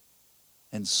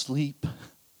and sleep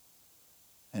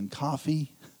and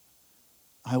coffee,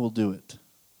 I will do it.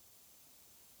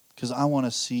 Because I want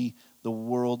to see the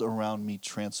world around me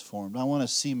transformed. I want to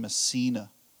see Massena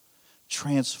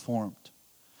transformed.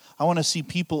 I want to see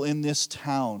people in this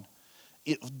town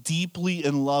deeply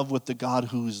in love with the God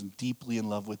who is deeply in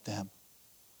love with them.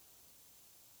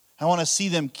 I want to see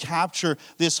them capture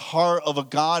this heart of a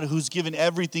God who's given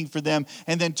everything for them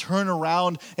and then turn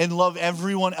around and love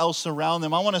everyone else around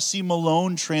them. I want to see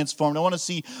Malone transformed. I want to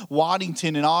see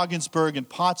Waddington and Ogdensburg and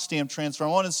Potsdam transformed.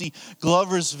 I want to see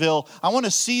Gloversville. I want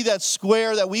to see that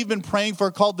square that we've been praying for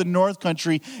called the North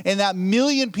Country and that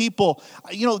million people.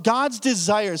 God's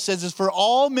desire says is for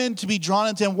all men to be drawn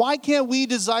into him. Why can't we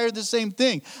desire the same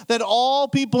thing? That all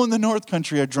people in the North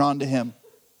Country are drawn to him.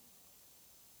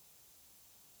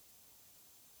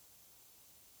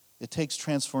 It takes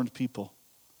transformed people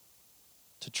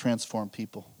to transform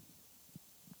people.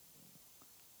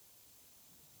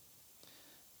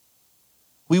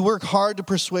 We work hard to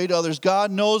persuade others. God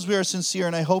knows we are sincere,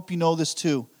 and I hope you know this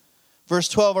too. Verse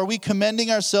 12, are we commending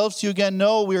ourselves to you again?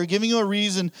 No, we are giving you a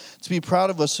reason to be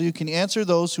proud of us so you can answer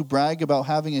those who brag about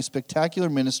having a spectacular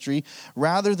ministry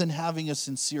rather than having a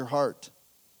sincere heart.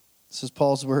 This is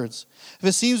Paul's words. If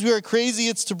it seems we are crazy,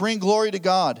 it's to bring glory to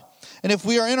God. And if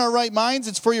we are in our right minds,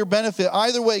 it's for your benefit.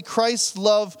 Either way, Christ's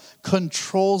love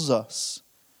controls us.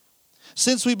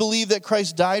 Since we believe that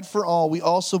Christ died for all, we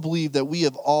also believe that we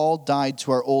have all died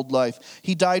to our old life.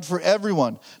 He died for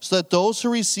everyone, so that those who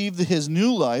receive his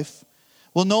new life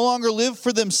will no longer live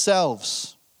for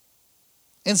themselves.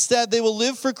 Instead, they will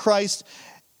live for Christ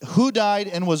who died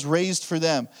and was raised for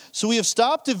them. So we have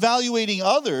stopped evaluating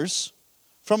others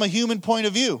from a human point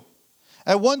of view.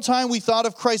 At one time, we thought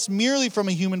of Christ merely from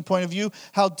a human point of view.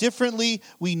 How differently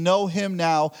we know him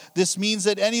now. This means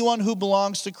that anyone who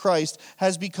belongs to Christ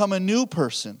has become a new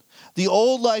person. The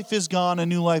old life is gone, a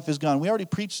new life is gone. We already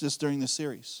preached this during the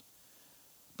series.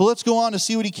 But let's go on to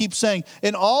see what he keeps saying.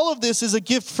 And all of this is a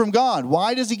gift from God.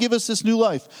 Why does he give us this new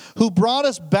life? Who brought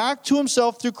us back to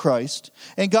himself through Christ.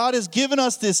 And God has given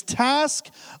us this task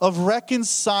of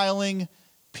reconciling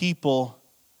people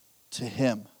to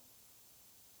him.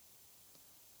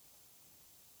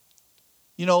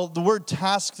 You know, the word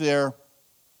task there,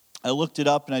 I looked it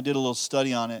up and I did a little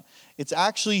study on it. It's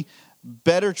actually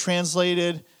better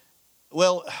translated,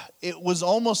 well, it was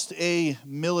almost a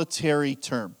military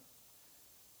term,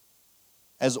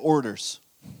 as orders.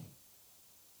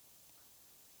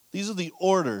 These are the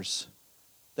orders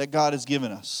that God has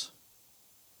given us.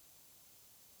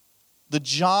 The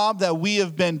job that we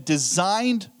have been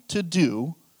designed to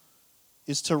do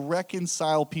is to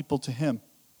reconcile people to him.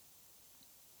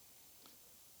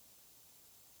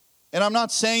 And I'm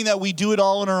not saying that we do it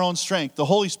all in our own strength. The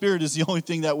Holy Spirit is the only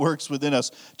thing that works within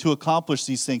us to accomplish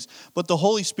these things. But the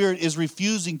Holy Spirit is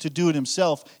refusing to do it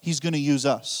himself. He's going to use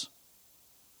us.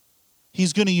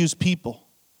 He's going to use people.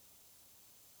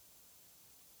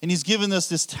 And he's given us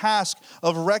this task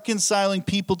of reconciling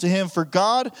people to him. For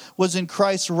God was in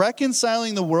Christ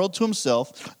reconciling the world to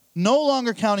himself, no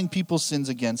longer counting people's sins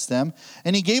against them.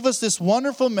 And he gave us this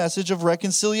wonderful message of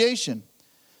reconciliation.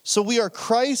 So we are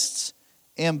Christ's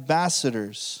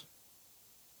ambassadors.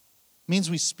 Means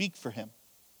we speak for him.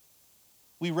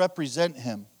 We represent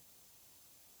him.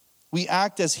 We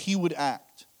act as he would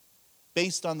act,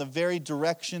 based on the very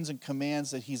directions and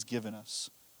commands that he's given us.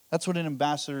 That's what an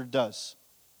ambassador does.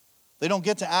 They don't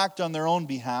get to act on their own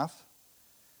behalf.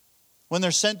 When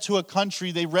they're sent to a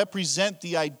country, they represent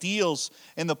the ideals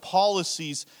and the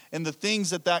policies and the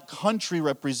things that that country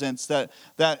represents. That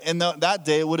in that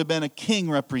day, it would have been a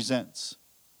king represents.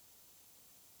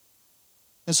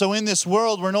 And so in this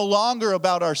world, we're no longer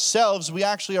about ourselves. We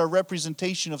actually are a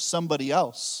representation of somebody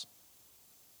else.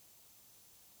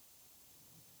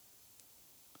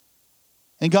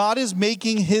 And God is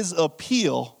making his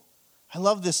appeal. I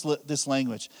love this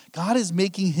language. God is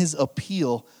making his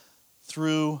appeal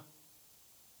through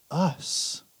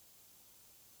us.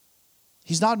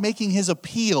 He's not making his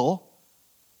appeal.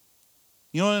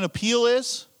 You know what an appeal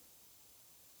is?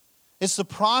 It's the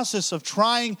process of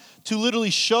trying to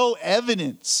literally show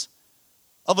evidence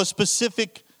of a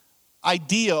specific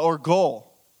idea or goal.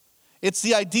 It's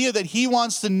the idea that he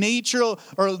wants the nature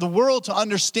or the world to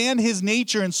understand his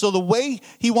nature. And so the way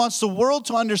he wants the world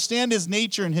to understand his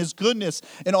nature and his goodness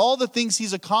and all the things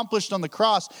he's accomplished on the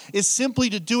cross is simply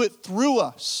to do it through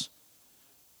us.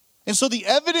 And so the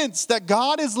evidence that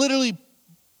God is literally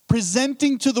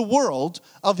presenting to the world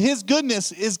of his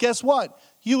goodness is, guess what?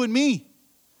 You and me.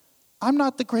 I'm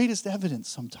not the greatest evidence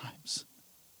sometimes.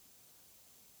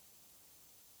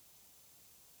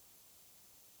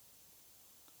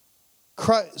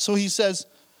 So he says,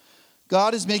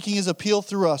 God is making his appeal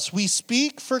through us. We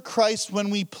speak for Christ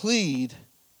when we plead,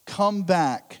 come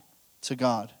back to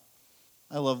God.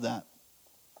 I love that.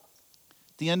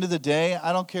 At the end of the day,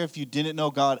 I don't care if you didn't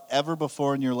know God ever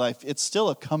before in your life. It's still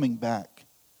a coming back.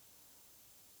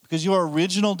 Because your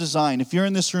original design, if you're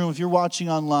in this room, if you're watching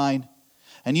online,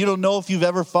 and you don't know if you've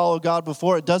ever followed God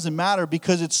before, it doesn't matter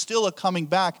because it's still a coming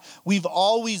back. We've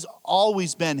always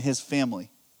been his family.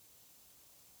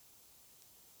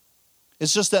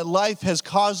 It's just that life has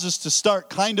caused us to start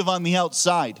kind of on the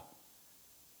outside.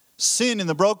 Sin and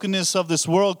the brokenness of this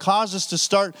world caused us to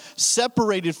start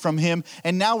separated from him,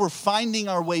 and now we're finding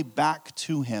our way back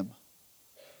to him.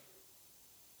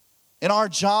 And our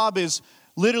job is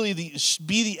literally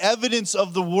be the evidence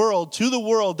of the world, to the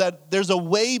world, that there's a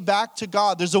way back to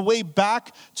God. There's a way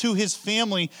back to his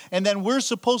family. And then we're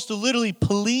supposed to literally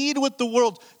plead with the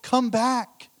world, come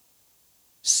back.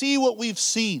 See what we've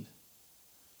seen.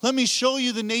 Let me show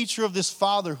you the nature of this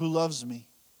Father who loves me.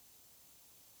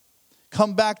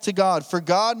 Come back to God. For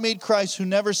God made Christ, who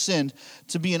never sinned,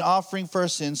 to be an offering for our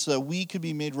sins so that we could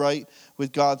be made right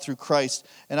with God through Christ.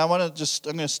 And I'm going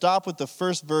to stop with the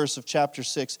first verse of chapter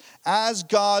 6. As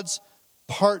God's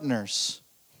partners,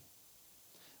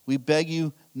 we beg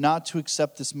you not to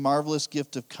accept this marvelous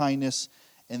gift of kindness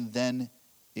and then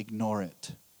ignore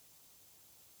it.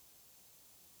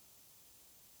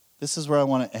 This is where I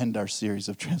want to end our series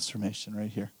of transformation right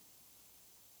here.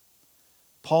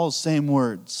 Paul's same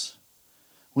words.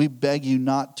 We beg you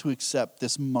not to accept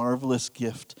this marvelous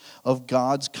gift of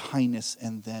God's kindness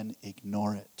and then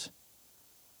ignore it.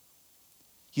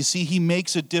 You see, he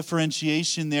makes a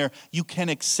differentiation there. You can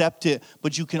accept it,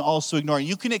 but you can also ignore it.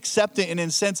 You can accept it and, in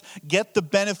a sense, get the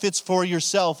benefits for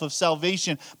yourself of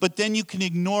salvation, but then you can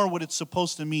ignore what it's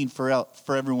supposed to mean for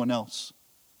everyone else.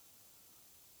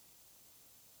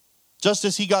 Just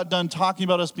as he got done talking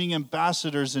about us being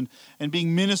ambassadors and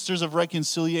being ministers of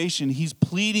reconciliation, he's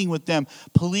pleading with them,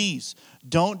 please,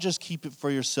 don't just keep it for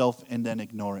yourself and then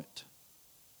ignore it.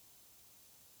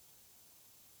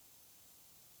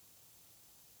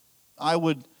 I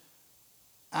would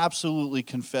absolutely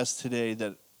confess today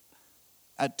that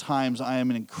at times I am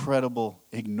an incredible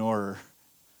ignorer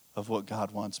of what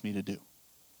God wants me to do.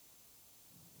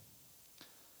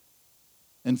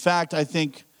 In fact, I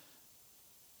think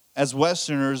as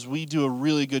Westerners, we do a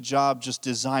really good job just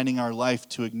designing our life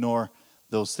to ignore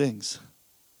those things.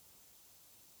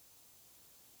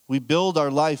 We build our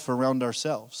life around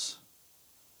ourselves,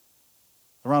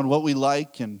 around what we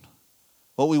like and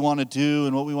what we want to do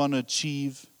and what we want to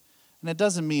achieve. And it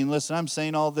doesn't mean, listen, I'm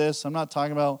saying all this. I'm not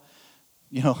talking about,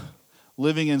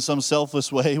 living in some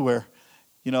selfless way where,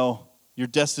 you're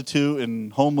destitute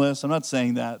and homeless. I'm not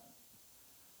saying that.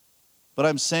 But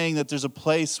I'm saying that there's a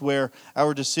place where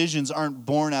our decisions aren't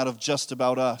born out of just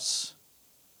about us.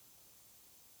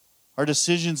 Our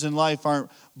decisions in life aren't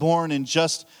born in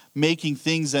just making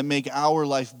things that make our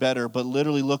life better, but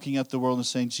literally looking at the world and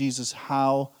saying, Jesus,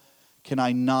 how can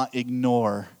I not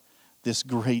ignore this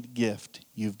great gift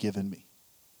you've given me?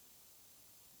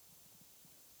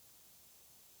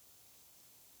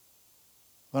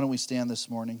 Why don't we stand this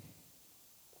morning?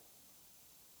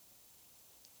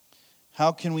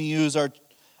 How can we use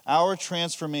our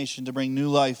transformation to bring new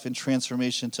life and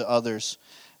transformation to others?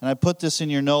 And I put this in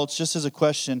your notes just as a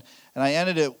question, and I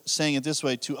ended it saying it this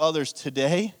way, to others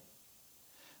today,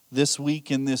 this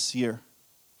week, and this year.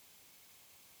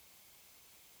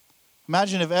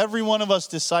 Imagine if every one of us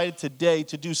decided today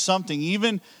to do something,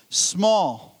 even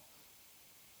small.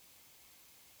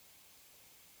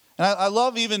 And I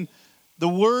love even the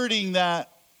wording that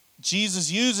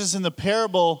Jesus uses in the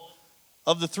parable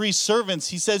of the three servants.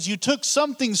 He says, you took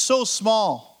something so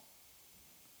small.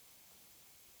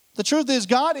 The truth is,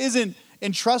 God isn't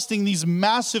entrusting these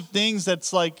massive things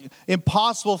that's like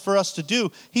impossible for us to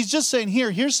do. He's just saying,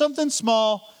 here's something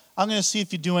small. I'm going to see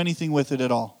if you do anything with it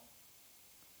at all.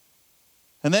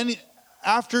 And then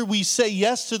after we say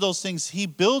yes to those things, he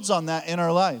builds on that in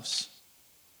our lives.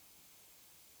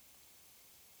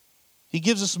 He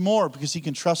gives us more because he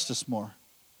can trust us more.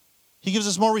 He gives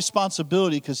us more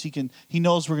responsibility because he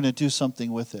knows we're going to do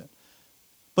something with it.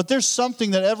 But there's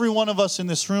something that every one of us in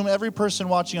this room, every person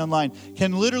watching online,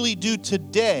 can literally do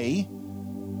today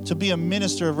to be a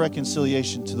minister of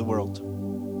reconciliation to the world.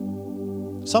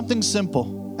 Something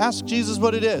simple. Ask Jesus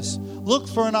what it is. Look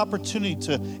for an opportunity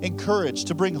to encourage,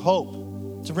 to bring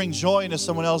hope, to bring joy into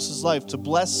someone else's life, to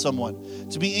bless someone,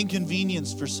 to be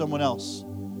inconvenienced for someone else.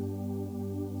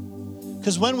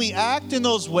 Because when we act in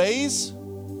those ways,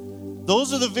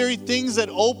 those are the very things that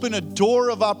open a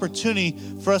door of opportunity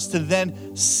for us to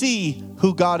then see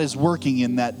who God is working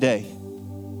in that day.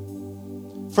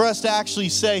 For us to actually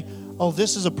say, oh,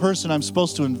 this is a person I'm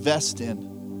supposed to invest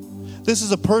in. This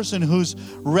is a person who's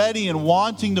ready and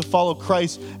wanting to follow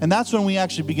Christ. And that's when we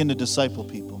actually begin to disciple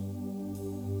people.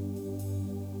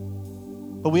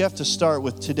 But we have to start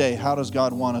with today. How does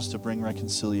God want us to bring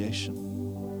reconciliation?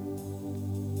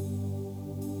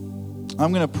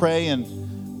 I'm going to pray, and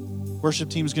worship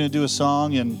team's going to do a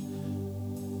song.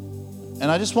 And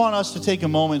I just want us to take a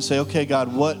moment and say, okay,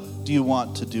 God, what do you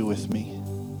want to do with me?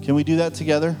 Can we do that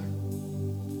together?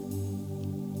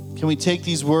 Can we take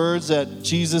these words that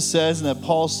Jesus says and that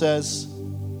Paul says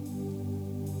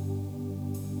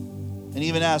and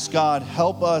even ask God,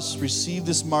 help us receive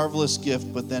this marvelous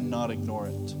gift, but then not ignore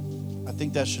it? I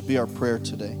think that should be our prayer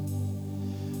today.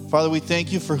 Father, we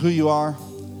thank you for who you are.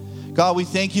 God, we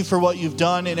thank you for what you've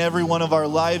done in every one of our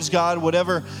lives, God.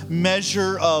 Whatever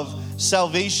measure of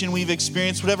salvation we've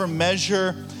experienced, whatever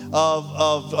measure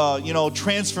of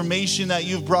transformation that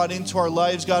you've brought into our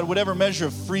lives, God, whatever measure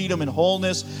of freedom and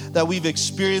wholeness that we've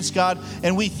experienced, God,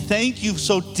 and we thank you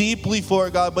so deeply for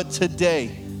it, God. But today,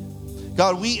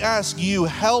 God, we ask you,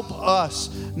 help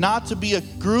us not to be a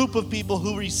group of people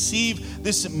who receive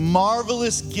this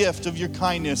marvelous gift of your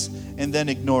kindness and then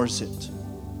ignores it.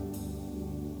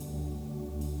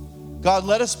 God,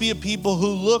 let us be a people who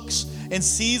looks and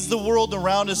sees the world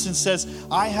around us and says,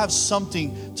 I have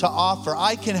something to offer.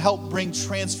 I can help bring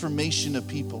transformation to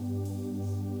people.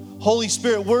 Holy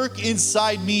Spirit, work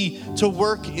inside me to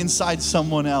work inside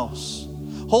someone else.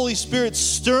 Holy Spirit,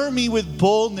 stir me with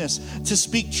boldness to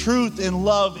speak truth and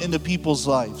love into people's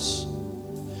lives.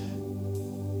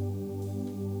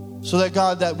 So that,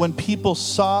 God, that when people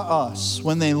saw us,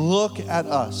 when they look at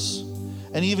us,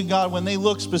 and even, God, when they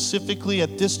look specifically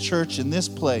at this church in this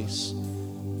place,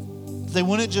 they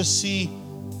wouldn't just see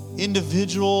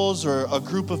individuals or a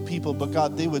group of people, but,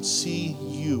 God, they would see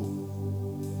you.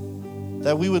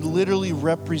 That we would literally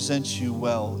represent you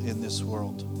well in this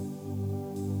world.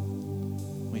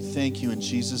 We thank you in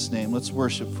Jesus' name. Let's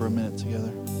worship for a minute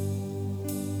together.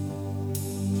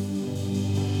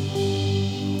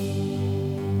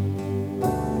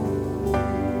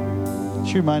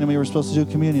 She reminded me we were supposed to do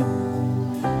communion.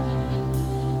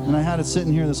 And I had it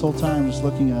sitting here this whole time just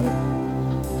looking at it.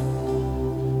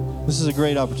 This is a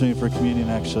great opportunity for communion,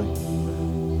 actually.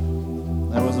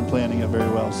 I wasn't planning it very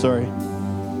well, sorry.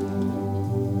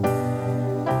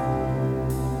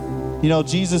 You know,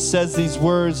 Jesus says these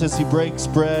words as he breaks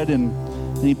bread and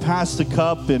he passed the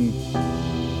cup and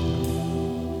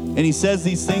he says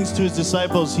these things to his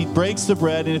disciples. He breaks the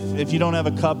bread, and if you don't have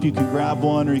a cup, you can grab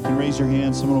one or you can raise your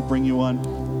hand. Someone will bring you one.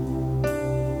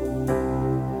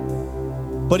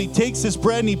 But he takes this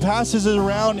bread and he passes it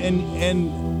around,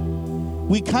 and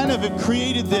we kind of have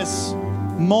created this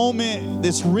moment,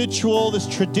 this ritual, this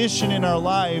tradition in our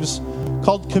lives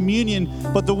called communion.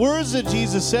 But the words that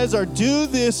Jesus says are, do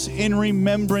this in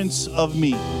remembrance of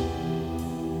me.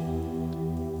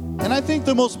 And I think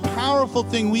the most powerful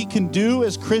thing we can do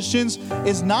as Christians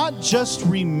is not just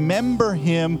remember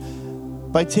him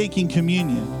by taking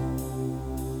communion,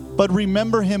 but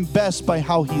remember him best by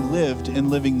how he lived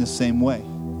and living the same way.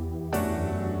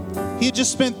 He had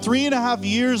just spent 3.5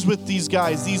 years with these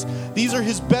guys. These are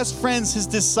his best friends, his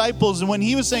disciples. And when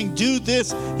he was saying, do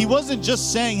this, he wasn't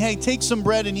just saying, hey, take some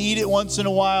bread and eat it once in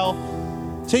a while.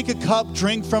 Take a cup,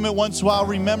 drink from it once in a while.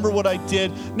 Remember what I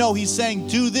did. No, he's saying,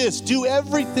 do this. Do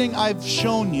everything I've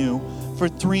shown you for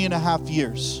 3.5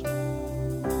 years.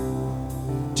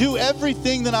 Do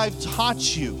everything that I've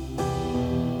taught you.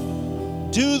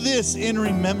 Do this in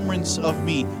remembrance of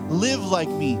me. Live like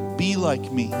me. Be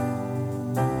like me.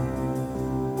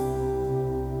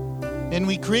 And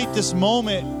we create this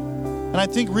moment, and I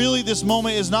think really this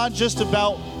moment is not just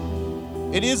about,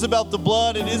 it is about the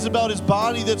blood, it is about his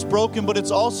body that's broken, but it's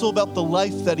also about the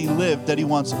life that he lived, that he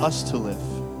wants us to live.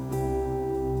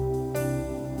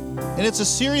 And it's a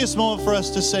serious moment for us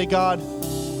to say, God,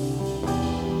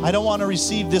 I don't want to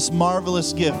receive this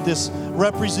marvelous gift, this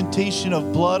representation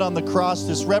of blood on the cross,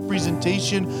 this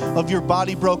representation of your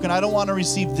body broken. I don't want to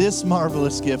receive this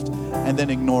marvelous gift and then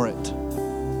ignore it.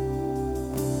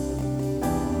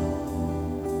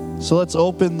 So let's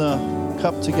open the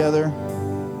cup together.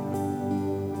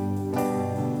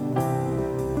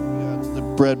 Yeah, the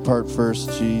bread part first,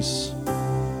 jeez.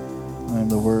 I'm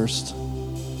the worst.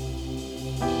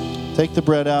 Take the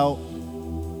bread out.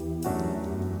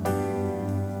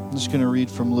 I'm just going to read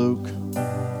from Luke.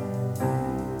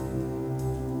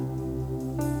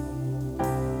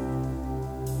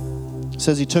 It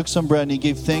says he took some bread and he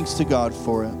gave thanks to God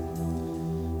for it.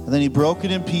 And then he broke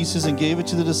it in pieces and gave it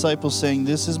to the disciples, saying,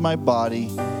 this is my body,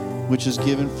 which is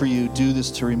given for you. Do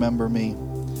this to remember me.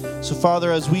 So,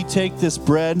 Father, as we take this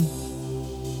bread,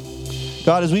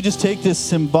 God, as we just take this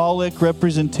symbolic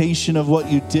representation of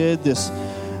what you did, this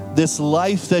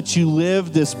life that you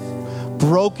lived, this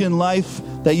broken life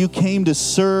that you came to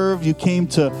serve, you came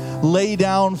to lay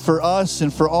down for us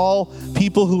and for all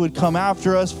people who would come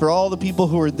after us, for all the people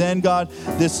who were then, God,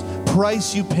 this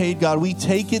price you paid, God, we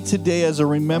take it today as a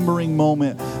remembering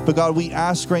moment. But God, we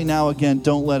ask right now again,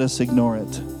 don't let us ignore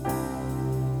it.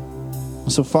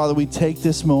 So Father, we take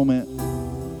this moment,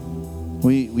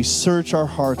 we search our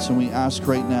hearts and we ask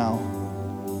right now,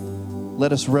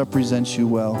 let us represent you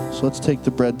well. So let's take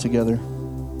the bread together.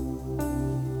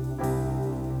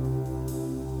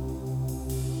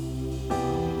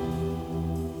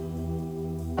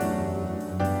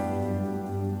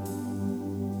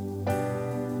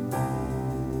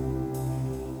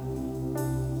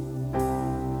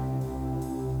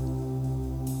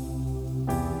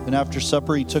 And after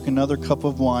supper, he took another cup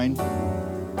of wine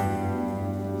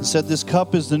and said, this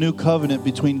cup is the new covenant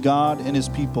between God and his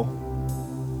people.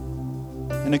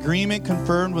 An agreement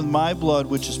confirmed with my blood,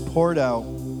 which is poured out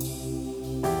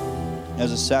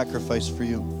as a sacrifice for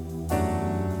you.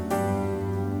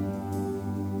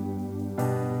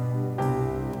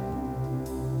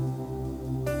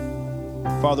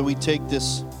 Father, we take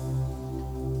this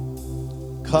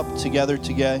cup together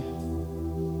today.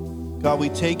 God, we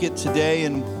take it today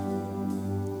and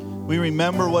we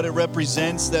remember what it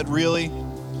represents, that really,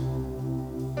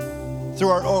 through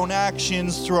our own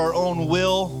actions, through our own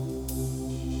will,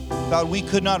 God, we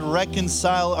could not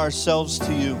reconcile ourselves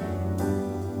to you.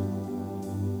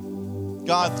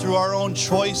 God, through our own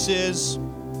choices,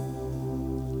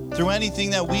 through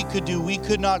anything that we could do, we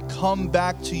could not come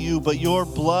back to you, but your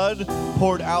blood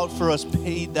poured out for us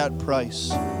paid that price.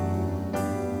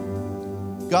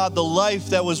 God, the life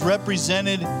that was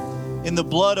represented in the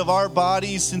blood of our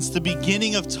bodies since the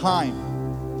beginning of time,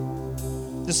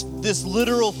 this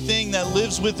literal thing that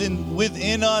lives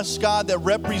within us, God, that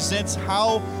represents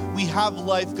how we have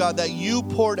life, God, that you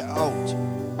poured out,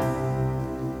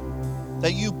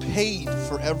 that you paid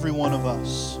for every one of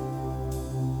us.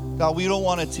 God, we don't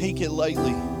want to take it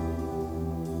lightly.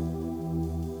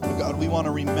 But God, we want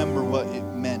to remember what it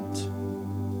meant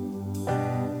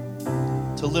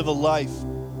to live a life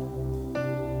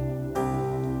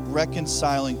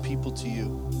reconciling people to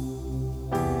you.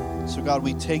 So God,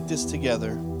 we take this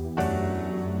together.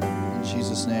 In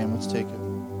Jesus' name, let's take it.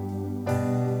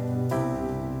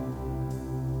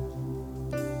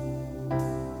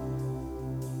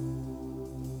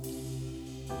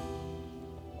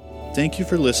 Thank you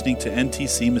for listening to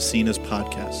NTC Massena's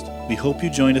podcast. We hope you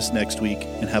join us next week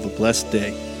and have a blessed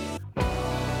day.